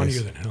that's you guys. funnier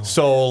than hell.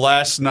 So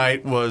last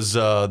night was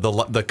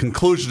the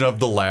conclusion of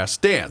The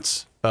Last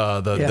Dance,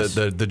 Yes.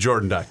 the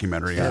Jordan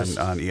documentary Yes.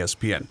 on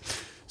ESPN.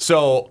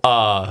 So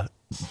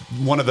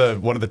one of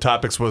the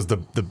topics was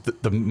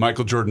the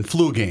Michael Jordan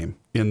flu game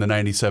in the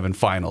 '97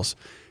 finals.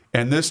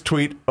 And this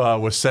tweet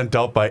was sent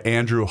out by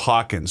Andrew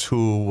Hawkins,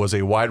 who was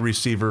a wide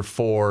receiver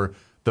for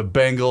the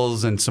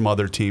Bengals and some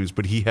other teams,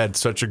 but he had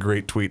such a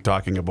great tweet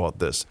talking about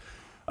this.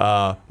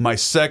 My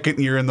second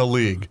year in the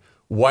league,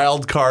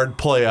 wild card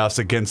playoffs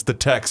against the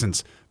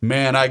Texans.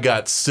 Man, I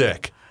got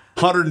sick.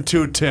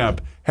 102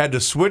 temp. Had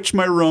to switch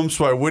my room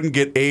so I wouldn't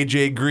get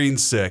AJ Green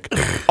sick.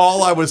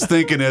 All I was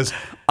thinking is,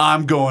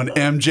 I'm going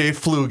MJ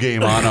flu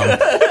game on him.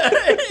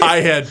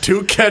 I had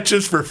 2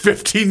 catches for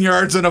 15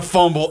 yards and a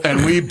fumble,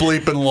 and we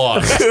bleeping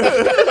lost.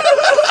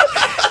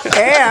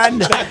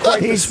 And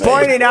he's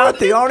pointing out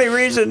the only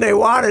reason they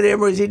wanted him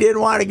was he didn't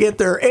want to get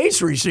their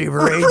ace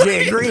receiver,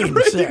 A.J. Green,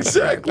 sick.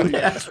 Exactly.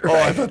 Oh,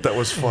 I thought that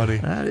was funny.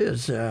 That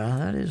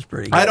is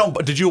pretty good. I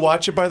don't. Did you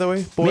watch it, by the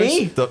way, boys?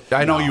 Me?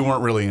 I know you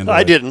weren't really into it.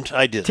 I didn't.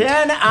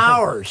 10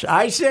 hours.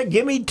 I said,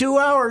 give me 2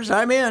 hours.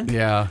 I'm in.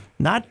 Yeah.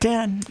 Not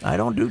 10. I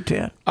don't do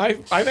 10. I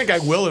think I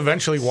will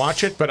eventually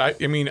watch it, but I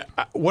mean,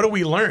 what do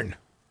we learn?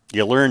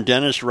 You learn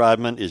Dennis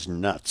Rodman is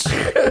nuts.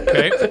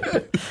 Okay.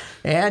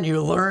 And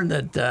you learn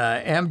that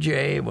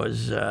MJ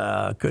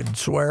could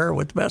swear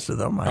with the best of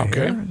them. I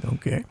hear.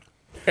 Okay.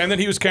 And that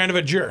he was kind of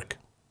a jerk.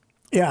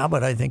 Yeah,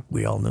 but I think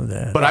we all knew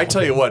that. But I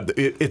tell you what,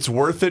 it's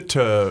worth it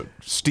to.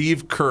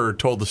 Steve Kerr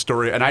told the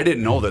story, and I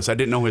didn't know this. I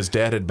didn't know his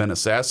dad had been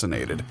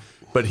assassinated.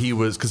 But he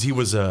was, because he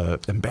was a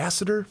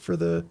ambassador for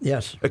the.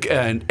 Yes.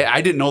 And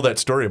I didn't know that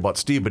story about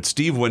Steve, but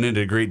Steve went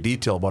into great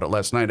detail about it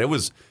last night. It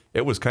was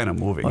kind of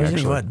moving, Was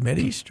actually. he what,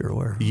 Mideast or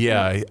where?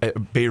 Yeah,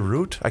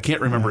 Beirut. I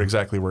can't remember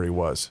exactly where he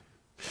was.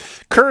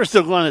 Kerr's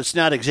the one that's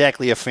not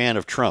exactly a fan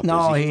of Trump.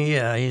 No, is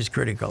he? he's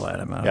critical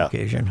at him on Yeah.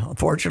 occasion.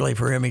 Fortunately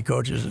for him, he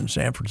coaches in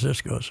San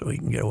Francisco, so he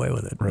can get away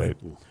with it. Right.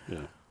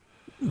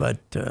 But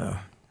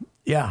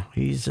yeah,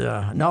 he's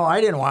no,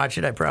 I didn't watch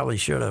it. I probably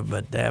should have,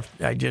 but the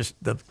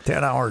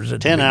 10 hours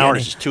at 10 the hours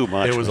beginning is too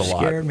much. It was a lot.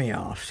 scared me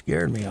off.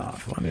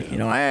 I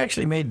mean, I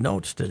actually made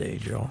notes today,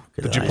 Joe.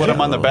 Did you put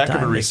them on the back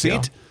of a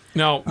receipt?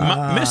 Now,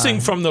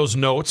 missing from those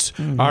notes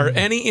are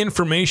any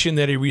information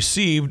that he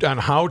received on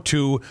how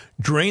to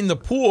drain the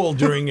pool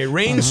during a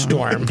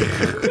rainstorm.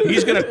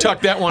 He's going to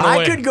tuck that one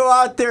away. I could go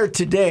out there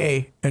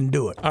today and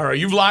do it. All right,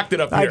 you've locked it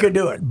up here. I could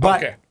do it,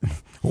 but Okay.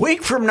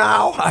 week from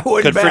now, I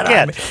wouldn't Could bet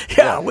forget. on me.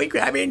 Yeah, week.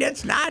 I mean,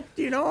 it's not.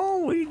 We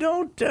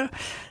don't.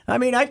 I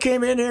mean, I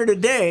came in here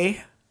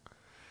today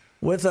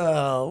with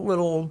a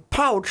little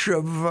pouch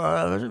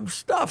of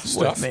stuff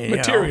with me.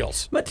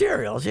 Materials.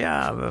 Materials,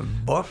 yeah. A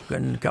book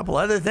and a couple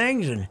other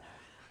things. And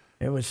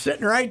it was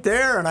sitting right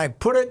there, and I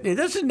put it.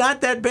 This is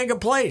not that big a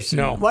place.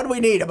 No. What do we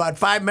need? About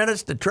 5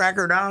 minutes to track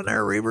her down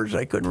there, Reavers?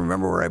 I couldn't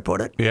remember where I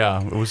put it.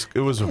 Yeah, it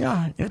was.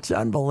 Yeah, it's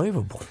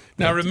unbelievable.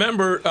 Now,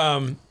 remember,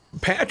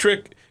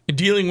 Patrick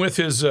dealing with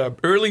his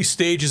early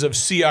stages of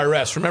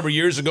CRS. Remember,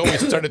 years ago, we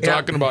started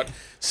talking about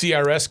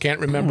CRS, can't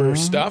remember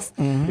stuff.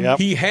 Yep.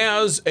 He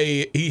has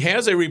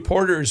a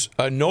reporter's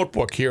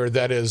notebook here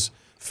that is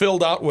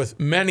filled out with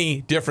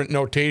many different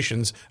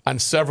notations on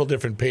several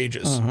different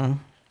pages.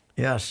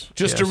 Yes.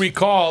 Just to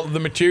recall the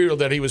material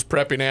that he was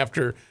prepping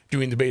after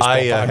doing the baseball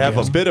I podcast. have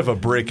a bit of a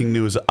breaking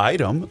news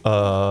item.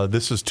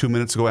 This is 2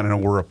 minutes ago, and I know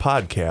we're a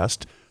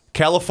podcast.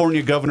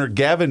 California Governor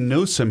Gavin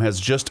Newsom has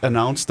just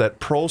announced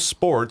that pro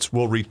sports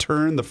will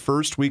return the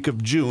first week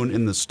of June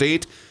in the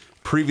state.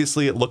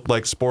 Previously, it looked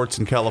like sports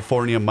in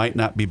California might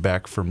not be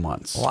back for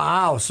months.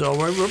 Wow, so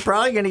we're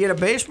probably going to get a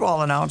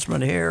baseball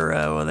announcement here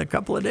in a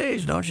couple of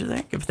days, don't you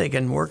think? If they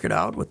can work it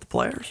out with the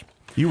players.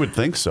 You would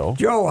think so.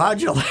 Joe,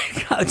 how'd you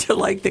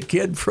like the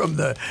kid from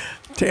the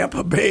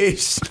Tampa Bay,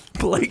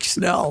 Blake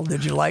Snell?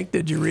 Did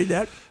you read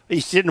that? He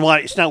didn't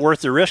want. It's not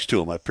worth the risk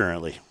to him,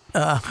 apparently.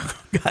 God,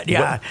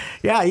 yeah.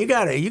 You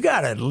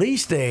got at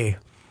least a.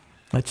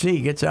 Let's see,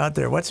 he gets out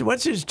there.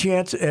 What's his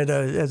chance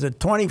as a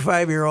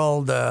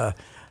 25-year-old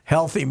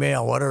healthy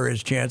male? What are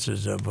his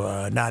chances of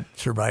not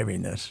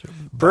surviving this?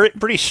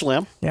 Pretty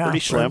slim. Yeah, Pretty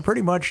slim.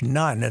 Pretty much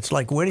none. It's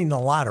like winning the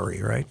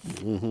lottery, right?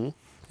 Mm-hmm.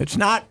 It's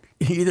not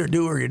you either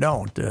do or you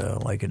don't,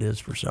 like it is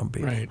for some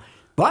people. Right.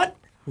 But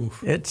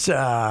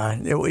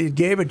it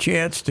gave a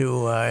chance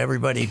to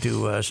everybody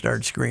to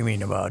start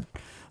screaming about,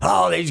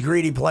 oh, these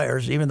greedy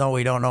players, even though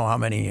we don't know how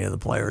many of the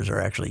players are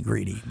actually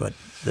greedy. But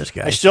this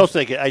guy. I still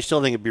think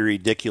it'd be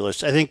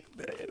ridiculous. I think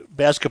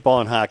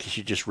basketball and hockey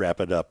should just wrap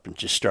it up and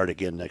just start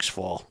again next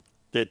fall.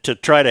 To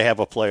try to have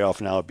a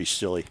playoff now would be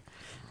silly.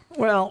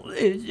 Well,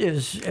 it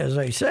is, as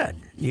I said,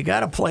 you got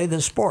to play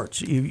the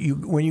sports. You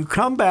when you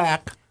come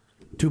back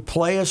to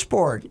play a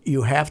sport,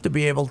 you have to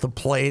be able to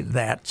play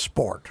that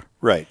sport.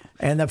 Right.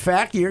 And the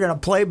fact that you're going to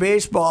play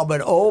baseball,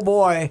 but oh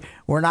boy,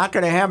 we're not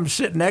going to have them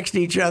sit next to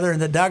each other in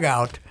the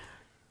dugout.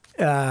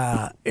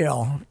 But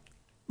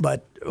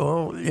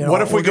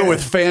What if we go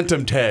with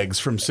phantom tags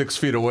from 6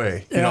 feet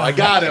away? I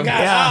got him.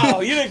 Yeah.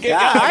 Oh, you didn't get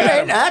Yeah, I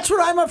mean, that's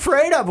what I'm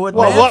afraid of with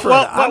Well,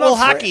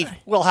 Manfred.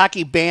 will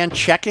hockey ban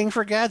checking,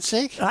 for God's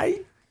sake? I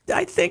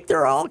think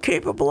they're all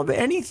capable of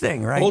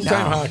anything right Old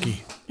time now.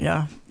 hockey.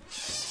 Yeah.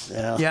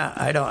 Yeah. Yeah,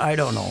 I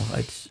don't know.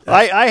 It's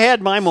I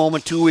had my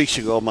moment 2 weeks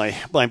ago, my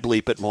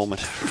bleep it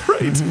moment. what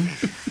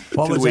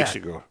 2 was weeks that?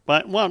 ago.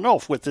 But, well, no,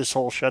 with this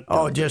whole shutdown.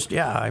 Oh,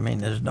 I mean,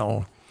 there's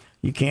no,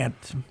 you can't.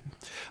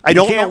 I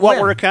don't know can't what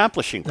win. we're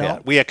accomplishing, Pat.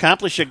 No. We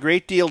accomplished a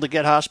great deal to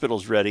get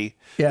hospitals ready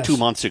Yes. 2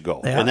 months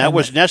ago. Yeah, and that and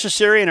was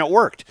necessary, and it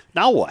worked.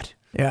 Now what?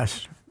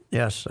 Yes,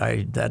 that's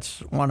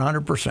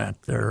 100%.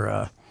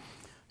 They're,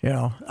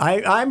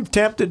 I'm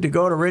tempted to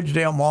go to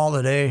Ridgedale Mall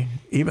today,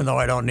 even though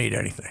I don't need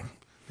anything.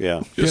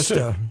 Yeah. Just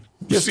to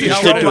see how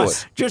it show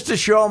is. just to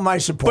show my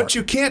support. But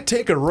you can't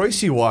take a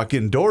Royce walk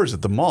indoors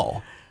at the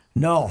mall.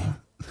 No.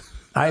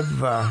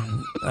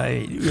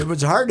 It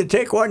was hard to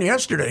take one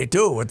yesterday,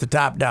 too, with the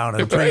top down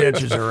and 3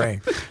 inches of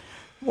rain.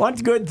 One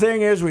good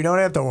thing is we don't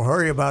have to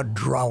worry about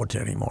drought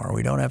anymore.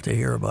 We don't have to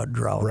hear about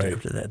drought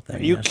after that thing.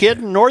 Are you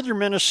kidding? Northern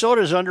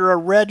Minnesota is under a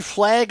red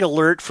flag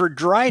alert for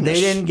dryness. They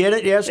didn't get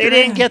it yesterday?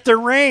 They didn't get the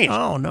rain.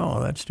 Oh,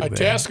 no, that's too bad.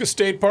 Itasca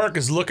State Park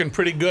is looking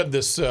pretty good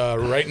this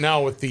right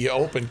now with the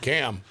open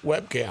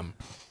webcam.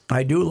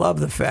 I do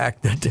love the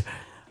fact that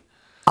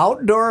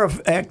outdoor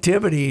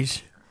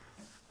activities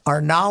are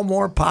now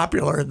more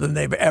popular than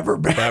they've ever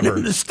been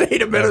in the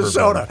state of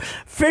Minnesota.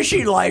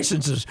 Fishing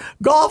licenses,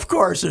 golf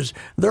courses,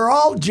 they're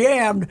all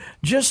jammed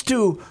just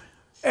to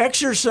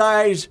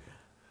exercise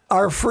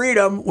our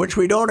freedom, which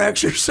we don't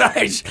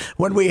exercise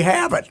when we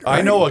have it. I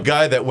right? know a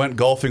guy that went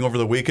golfing over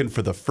the weekend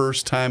for the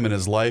first time in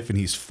his life, and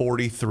he's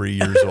 43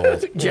 years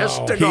old.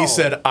 Just to go. He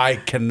said, I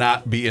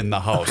cannot be in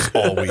the house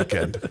all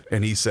weekend.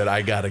 And he said,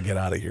 I got to get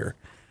out of here.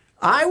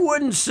 I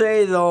wouldn't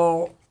say,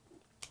 though,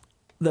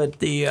 that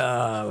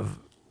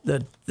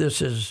that this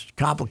has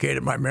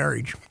complicated my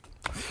marriage.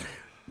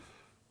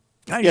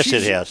 Yes,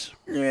 it has.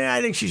 Yeah,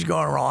 I think she's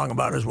going wrong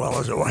about as well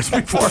as it was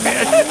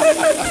beforehand.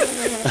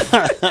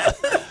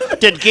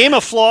 Did Game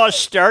of Flaws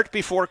start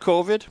before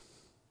COVID?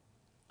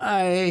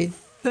 I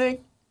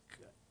think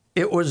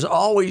it was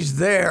always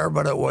there,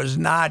 but it was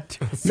not.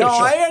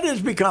 No, it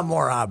has become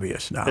more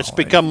obvious now. It's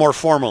become more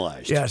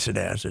formalized. Yes, it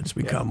has. It's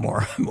become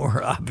more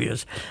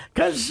obvious.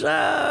 Because,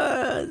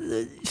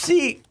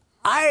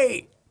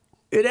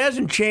 it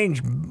hasn't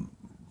changed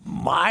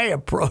my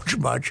approach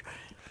much,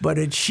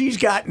 but she's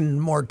gotten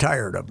more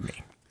tired of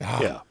me.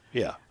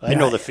 Yeah. I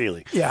know the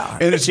feeling. Yeah.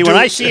 And it's When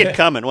I see it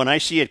coming,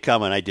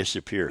 I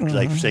disappear because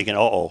I'm thinking,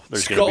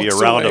 there's going to be a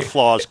Skulks round away. of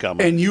flaws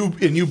coming. And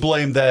you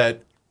blame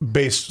that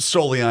based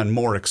solely on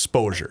more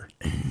exposure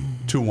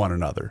to one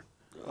another.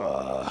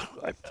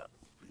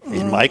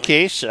 In my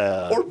case,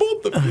 Or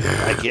both of you.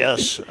 I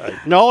guess.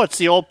 No, it's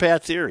the old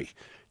Pat theory.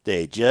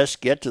 They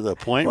just get to the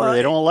point where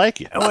they don't like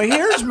you. Well,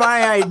 here's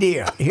my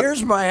idea.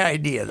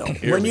 Though.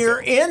 When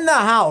you're in the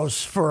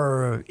house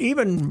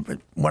even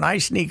when I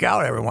sneak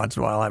out every once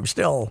in a while, I'm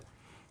still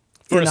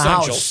in the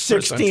house essentials,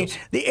 for 16. essentials.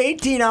 The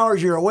 18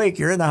 hours you're awake,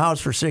 you're in the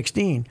house for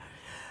 16.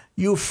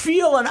 You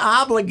feel an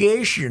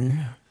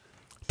obligation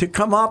to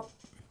come up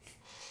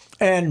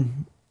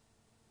and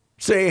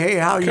say, hey,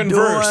 how you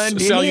Converse, doing?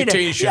 Do you need it?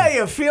 salutation. Yeah,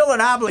 you feel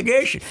an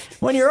obligation.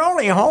 When you're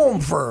only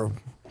home for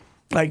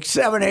like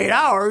 7-8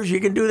 hours, you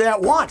can do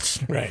that once.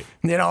 Right.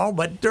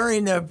 But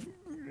during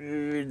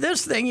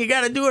this thing, you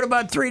got to do it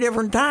about 3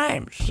 different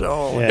times.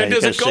 So Yeah,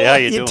 does you it gotta go- say how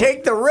you you doing.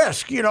 take the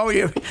risk. You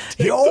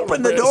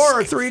open the risk.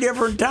 door 3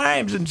 different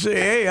times and say,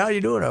 hey, how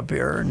you doing up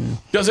here? And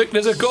Does it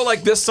go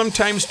like this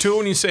sometimes too?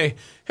 And you say,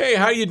 "Hey,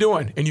 how you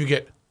doing?" And you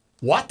get,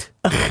 "What?"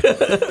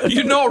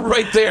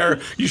 Right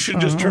there, you should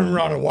just turn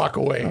around and walk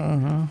away.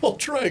 I'll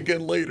try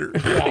again later.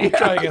 Yeah, I'll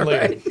try again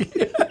later.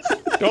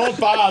 Don't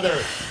bother.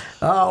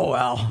 oh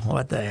well,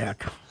 what the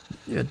heck?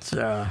 It's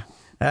I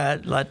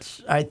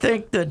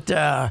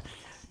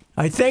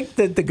think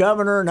that the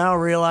governor now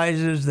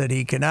realizes that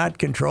he cannot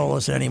control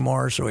us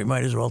anymore, so he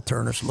might as well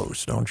turn us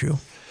loose, don't you?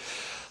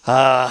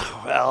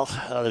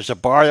 There's a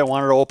bar that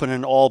wanted to open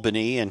in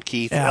Albany, and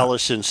Keith Yeah.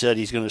 Ellison said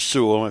he's going to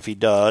sue him if he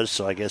does.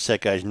 So I guess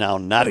that guy's now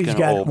not He's going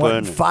to got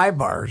open. 5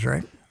 bars,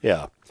 right?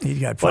 Yeah. He's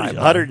got But 5 bars.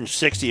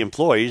 160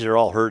 employees are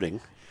all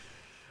hurting.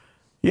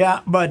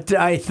 Yeah, but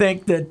I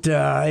think that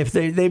if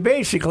they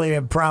basically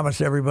have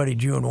promised everybody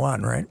June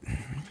 1, right?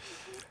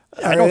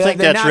 I don't think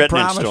They're that's not written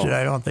in promised stone. it.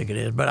 I don't think it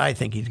is, but I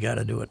think he's got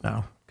to do it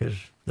now because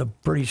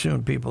pretty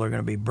soon people are going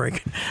to be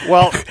breaking.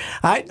 Well,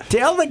 I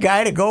tell the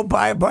guy to go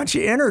buy a bunch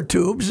of inner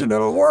tubes and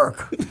it'll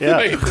work.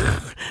 yeah.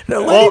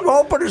 They'll let him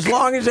open as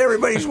long as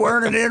everybody's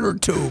wearing an inner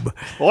tube.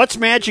 Well, what's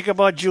magic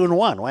about June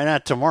 1? Why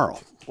not tomorrow?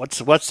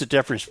 What's the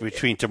difference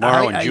between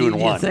tomorrow and June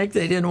 1? You think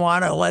they didn't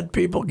want to let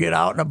people get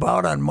out and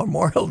about on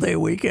Memorial Day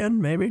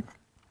weekend? Maybe.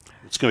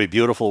 It's going to be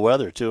beautiful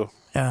weather, too.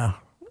 Yeah.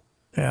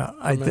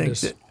 I think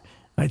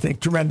Tremendous.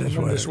 tremendous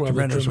Tremendous weather. weather,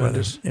 Tremendous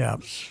tremendous. weather.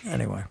 Yeah.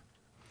 Anyway.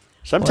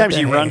 Sometimes What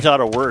he the runs heck?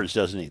 out of words,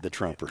 doesn't he, the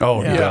Trumper?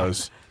 Oh, Yeah. he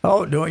does.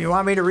 Oh, do you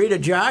want me to read a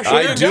Josh?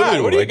 I here?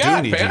 do. What do you I do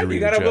got, need you to Pat? read You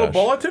got it, a little Josh.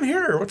 bulletin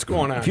here? What's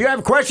going on? If you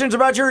have questions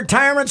about your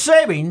retirement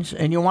savings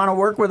and you want to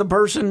work with a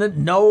person that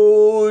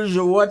knows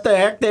what the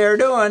heck they're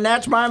doing,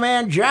 that's my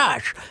man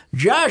Josh.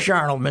 Josh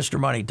Arnold, Mr.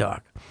 Money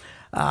Talk.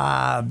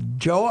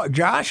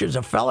 Josh is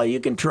a fella you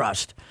can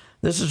trust.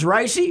 This is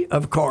Ricey,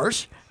 of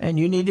course, and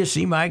you need to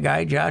see my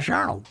guy Josh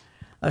Arnold,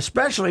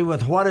 especially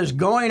with what is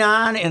going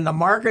on in the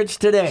markets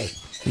today.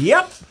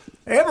 Yep.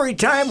 Every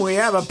time we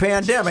have a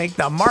pandemic,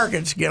 the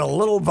markets get a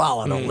little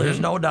volatile. There's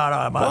no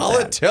doubt about that.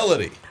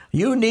 Volatility.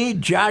 You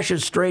need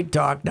Josh's straight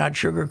talk, not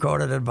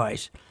sugar-coated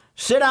advice.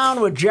 Sit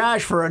down with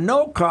Josh for a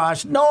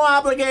no-cost,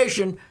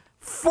 no-obligation,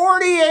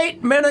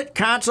 48-minute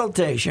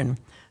consultation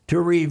to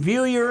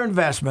review your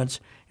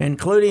investments,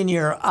 including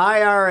your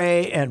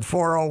IRA and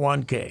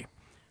 401k.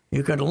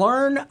 You can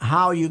learn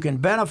how you can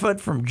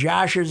benefit from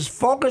Josh's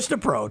focused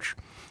approach.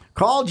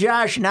 Call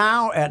Josh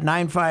now at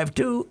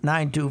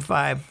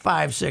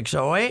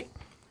 952-925-5608,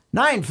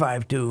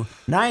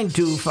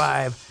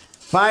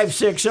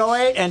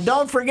 952-925-5608, and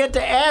don't forget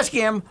to ask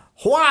him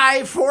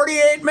why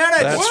 48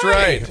 minutes. That's Why?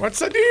 right. What's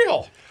the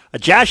deal?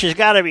 Josh has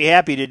got to be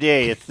happy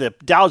today. If the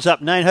Dow's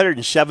up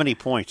 970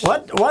 points.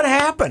 What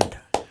happened?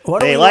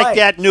 What do They we like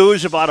that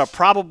news about a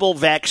probable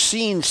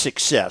vaccine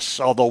success,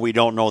 although we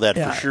don't know that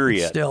Yeah, for sure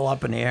it's yet. still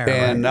up in the air.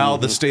 And right? now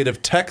the state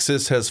of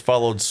Texas has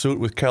followed suit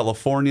with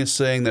California,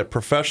 saying that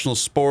professional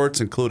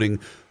sports, including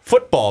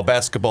football,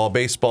 basketball,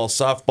 baseball,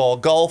 softball,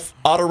 golf,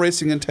 auto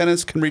racing, and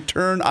tennis, can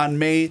return on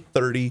May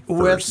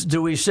 31st.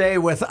 Do we say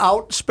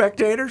without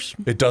spectators?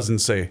 It doesn't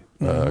say.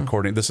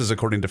 This is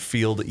according to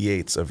Field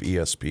Yates of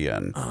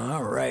ESPN.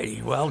 All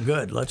righty. Well,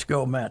 good. Let's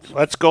go, Mets.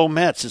 Let's go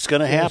Mets. It's going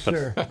to happen.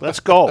 sir.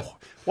 Let's go.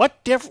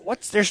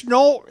 There's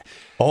no,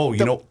 Oh,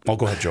 go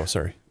ahead, Joe.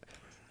 Sorry.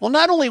 well,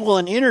 not only will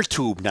an inner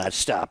tube not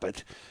stop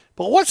it,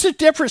 but what's the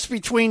difference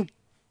between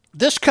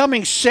this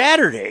coming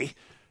Saturday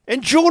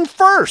and June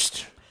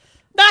 1st?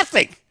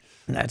 Nothing.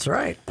 That's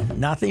right.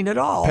 Nothing at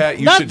all. Pat,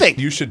 Nothing.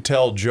 you should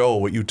tell Joe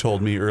what you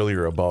told me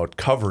earlier about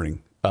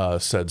covering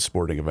said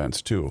sporting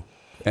events too,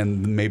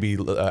 and maybe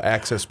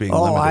access being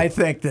Oh,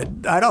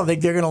 limited. I don't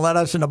think they're going to let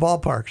us in the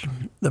ballparks.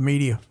 The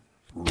media.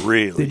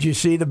 Really? Did you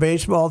see the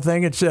baseball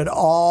thing? It said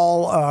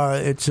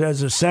it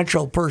says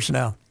essential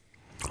personnel.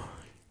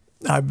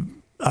 I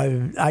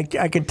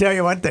can tell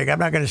you one thing. I'm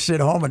not going to sit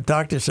home and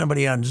talk to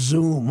somebody on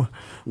Zoom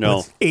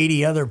with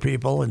 80 other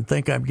people and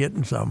think I'm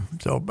getting some.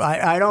 So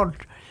I don't.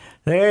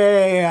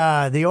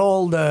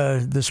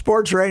 The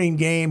sports rating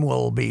game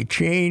will be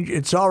changed.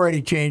 It's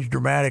already changed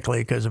dramatically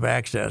because of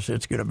access.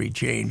 It's going to be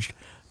changed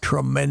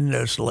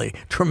tremendously.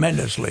 Mike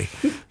Tremendous Lynn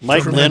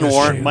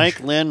change. Mike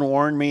Lynn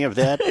warned me of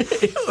that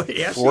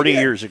Yes, 40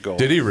 years ago.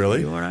 Did he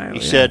really? He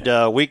said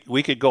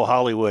we could go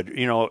Hollywood.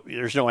 You know,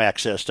 there's no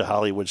access to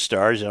Hollywood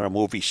stars on a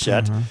movie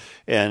set,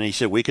 and he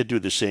said we could do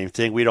the same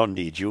thing. We don't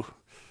need you.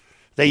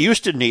 They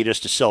used to need us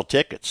to sell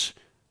tickets.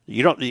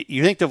 You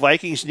think the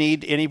Vikings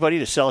need anybody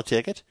to sell a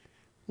ticket?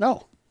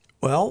 No.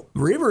 Well,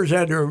 Reavers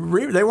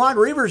they want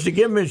Reavers to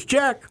give him his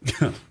check.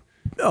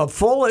 A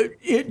full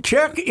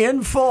check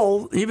in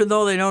full, even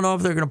though they don't know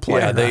if they're going to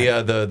play. Yeah,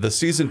 or not. the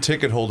season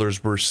ticket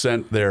holders were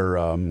sent their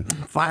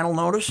Final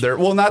notice.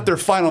 not their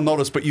final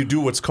notice, but you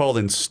do what's called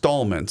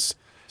installments.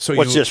 So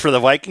What's this for the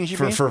Vikings? You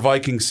mean? for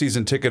Viking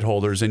season ticket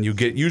holders, and you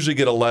usually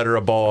get a letter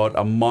about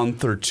a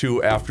month or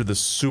two after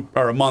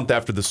a month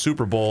after the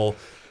Super Bowl,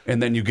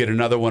 and then you get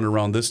another one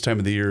around this time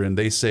of the year, and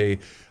they say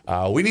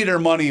we need our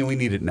money and we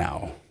need it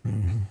now,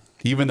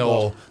 even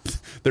though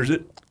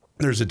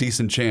there's a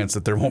decent chance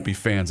that there won't be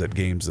fans at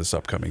games this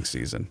upcoming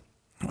season.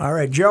 All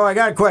right, Joe, I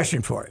got a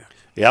question for you.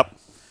 Yep.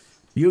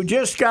 You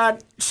just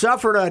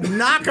suffered a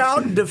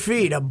knockout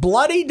defeat, a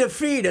bloody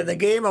defeat in the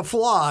game of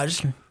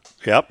flaws,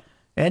 Yep.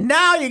 and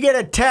now you get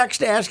a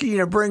text asking you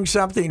to bring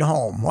something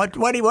home.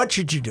 What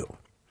should you do?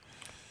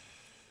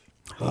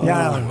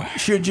 Now,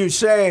 should you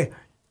say,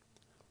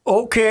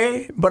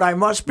 okay, but I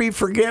must be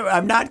forgiven.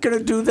 I'm not going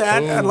to do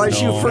that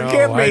unless you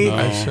forgive me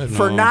I said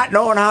for no. not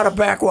knowing how to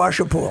backwash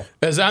a pool.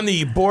 As on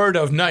the board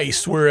of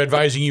NICE, we're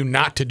advising you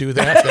not to do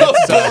that.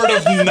 That's, Board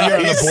of You're on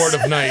the NICE. board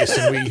of NICE,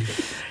 and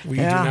we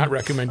Yeah. do not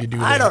recommend you do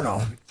that. I don't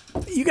know.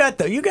 You got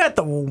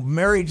the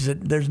marriage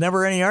that there's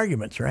never any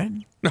arguments, right?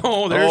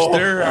 No,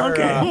 there are.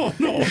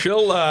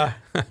 Okay.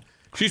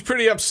 She's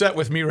pretty upset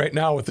with me right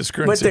now with this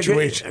current But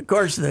situation. of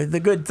course, the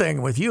good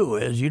thing with you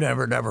is you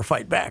never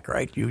fight back,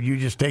 right? You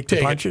just take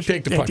the punches.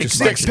 Take the punches.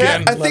 punches. Sticks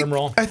again. I Let think, him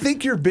roll. I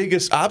think your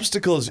biggest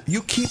obstacle is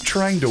you keep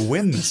trying to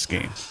win this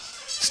game.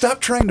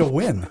 Stop trying to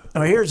win.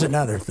 Now, here's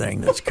another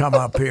thing that's come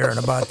up here in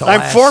about the I'm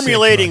last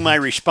formulating 6 my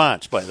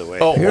response, by the way.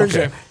 Oh, months.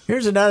 okay.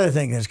 Here's another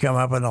thing that's come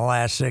up in the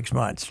last 6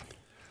 months.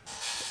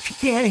 She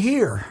can't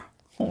hear.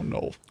 Oh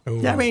no.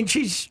 I mean,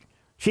 she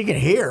can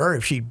hear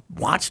if she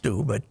wants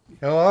to, but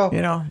Hello?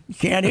 you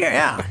can't hear.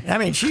 Yeah, I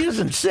mean, she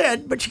doesn't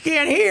sit, but she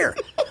can't hear.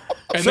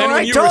 And So then when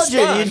I you told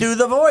respond, you do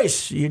the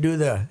voice. You do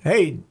the,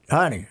 hey,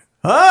 honey,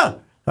 huh?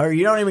 Or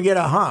you don't even get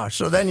a huh.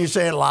 So then you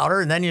say it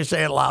louder, and then you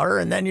say it louder,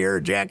 and then you're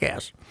a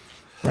jackass.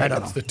 I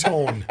don't know. the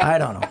tone. I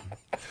don't know.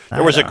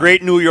 There was a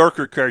great New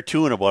Yorker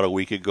cartoon about a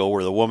week ago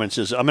where the woman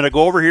says, "I'm going to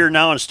go over here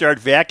now and start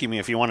vacuuming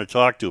if you want to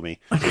talk to me."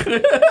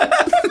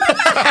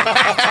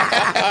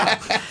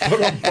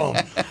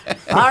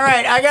 All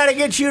right, I got to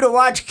get you to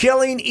watch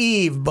Killing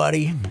Eve,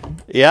 buddy.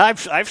 Yeah,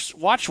 I've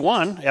watched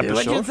one episode.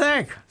 What'd you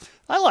think?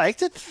 I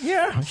liked it.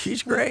 Yeah,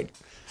 she's great.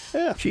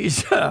 Yeah.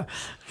 She's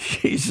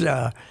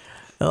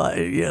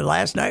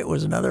last night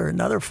was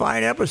another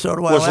fine episode.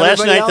 While Was last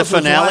everybody night the else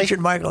was finale?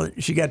 watching Michael,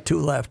 she got 2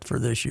 left for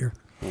this year.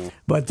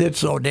 But it's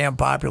so damn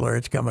popular,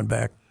 it's coming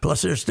back.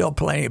 Plus, there's still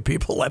plenty of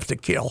people left to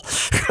kill.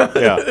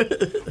 Yeah.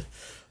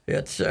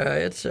 It's about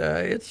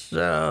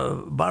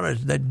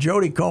that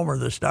Jodie Comer,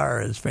 the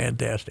star, is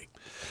fantastic.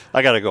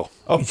 I got to go.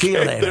 See you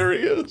Okay, later. there he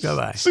is.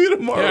 Goodbye. See you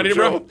tomorrow, Yeah, Joe.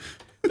 bro.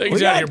 Thanks, We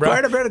got out here, bro.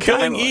 quite a bit of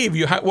Killing time.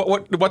 Eve.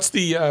 What's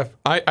the?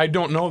 I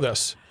don't know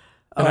this.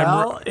 And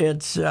Well,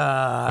 it's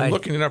I'm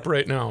looking it up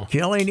right now.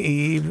 Killing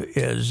Eve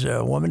is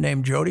a woman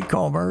named Jodie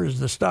Comer is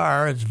the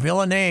star. It's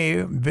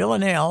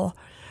Villanelle.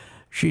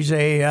 She's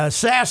a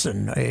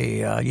assassin,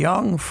 a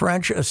young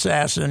French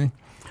assassin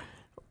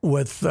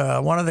with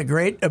one of the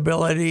great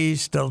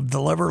abilities to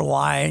deliver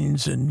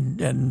lines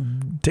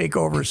and take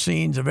over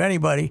scenes of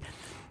anybody.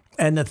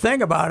 And the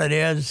thing about it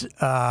is,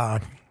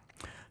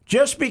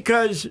 just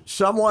because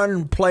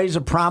someone plays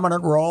a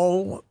prominent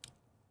role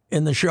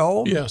in the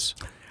show, Yes.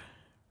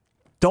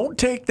 don't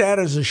take that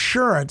as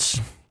assurance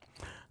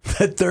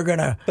that they're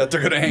gonna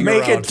hang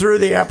make around. it through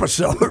the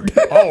episode.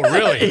 Oh,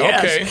 really?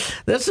 Yes. Okay.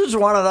 This is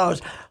one of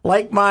those.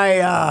 Like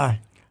my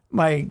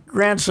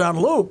grandson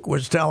Luke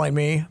was telling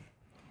me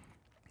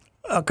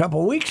a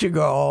couple weeks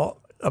ago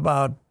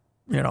about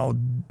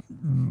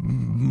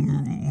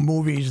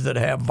movies that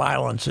have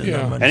violence in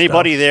them. And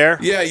Anybody stuff. there?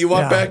 Yeah, you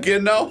want Yeah. back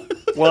in now?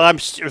 Well,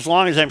 as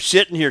long as I'm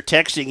sitting here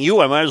texting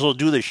you, I might as well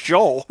do the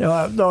show. No,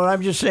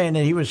 I'm just saying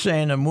that he was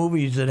saying the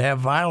movies that have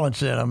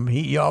violence in them,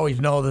 you always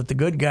know that the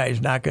good guy is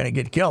not going to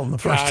get killed in the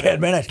first 10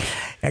 minutes.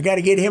 I got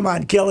to get him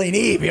on Killing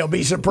Eve. He'll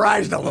be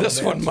surprised a little This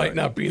bit. one might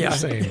not be the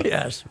same.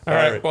 Yes. All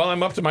right. Well,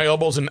 I'm up to my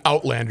elbows in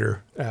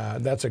Outlander.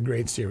 That's a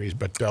great series.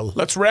 But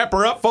let's wrap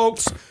her up,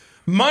 folks.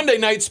 Monday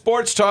Night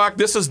Sports Talk.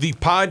 This is the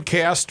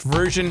podcast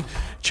version.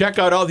 Check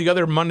out all the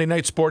other Monday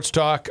Night Sports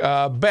Talk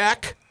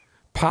back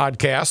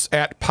podcasts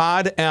at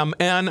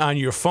PodMN on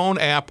your phone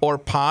app or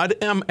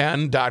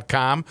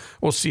podmn.com.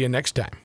 We'll see you next time.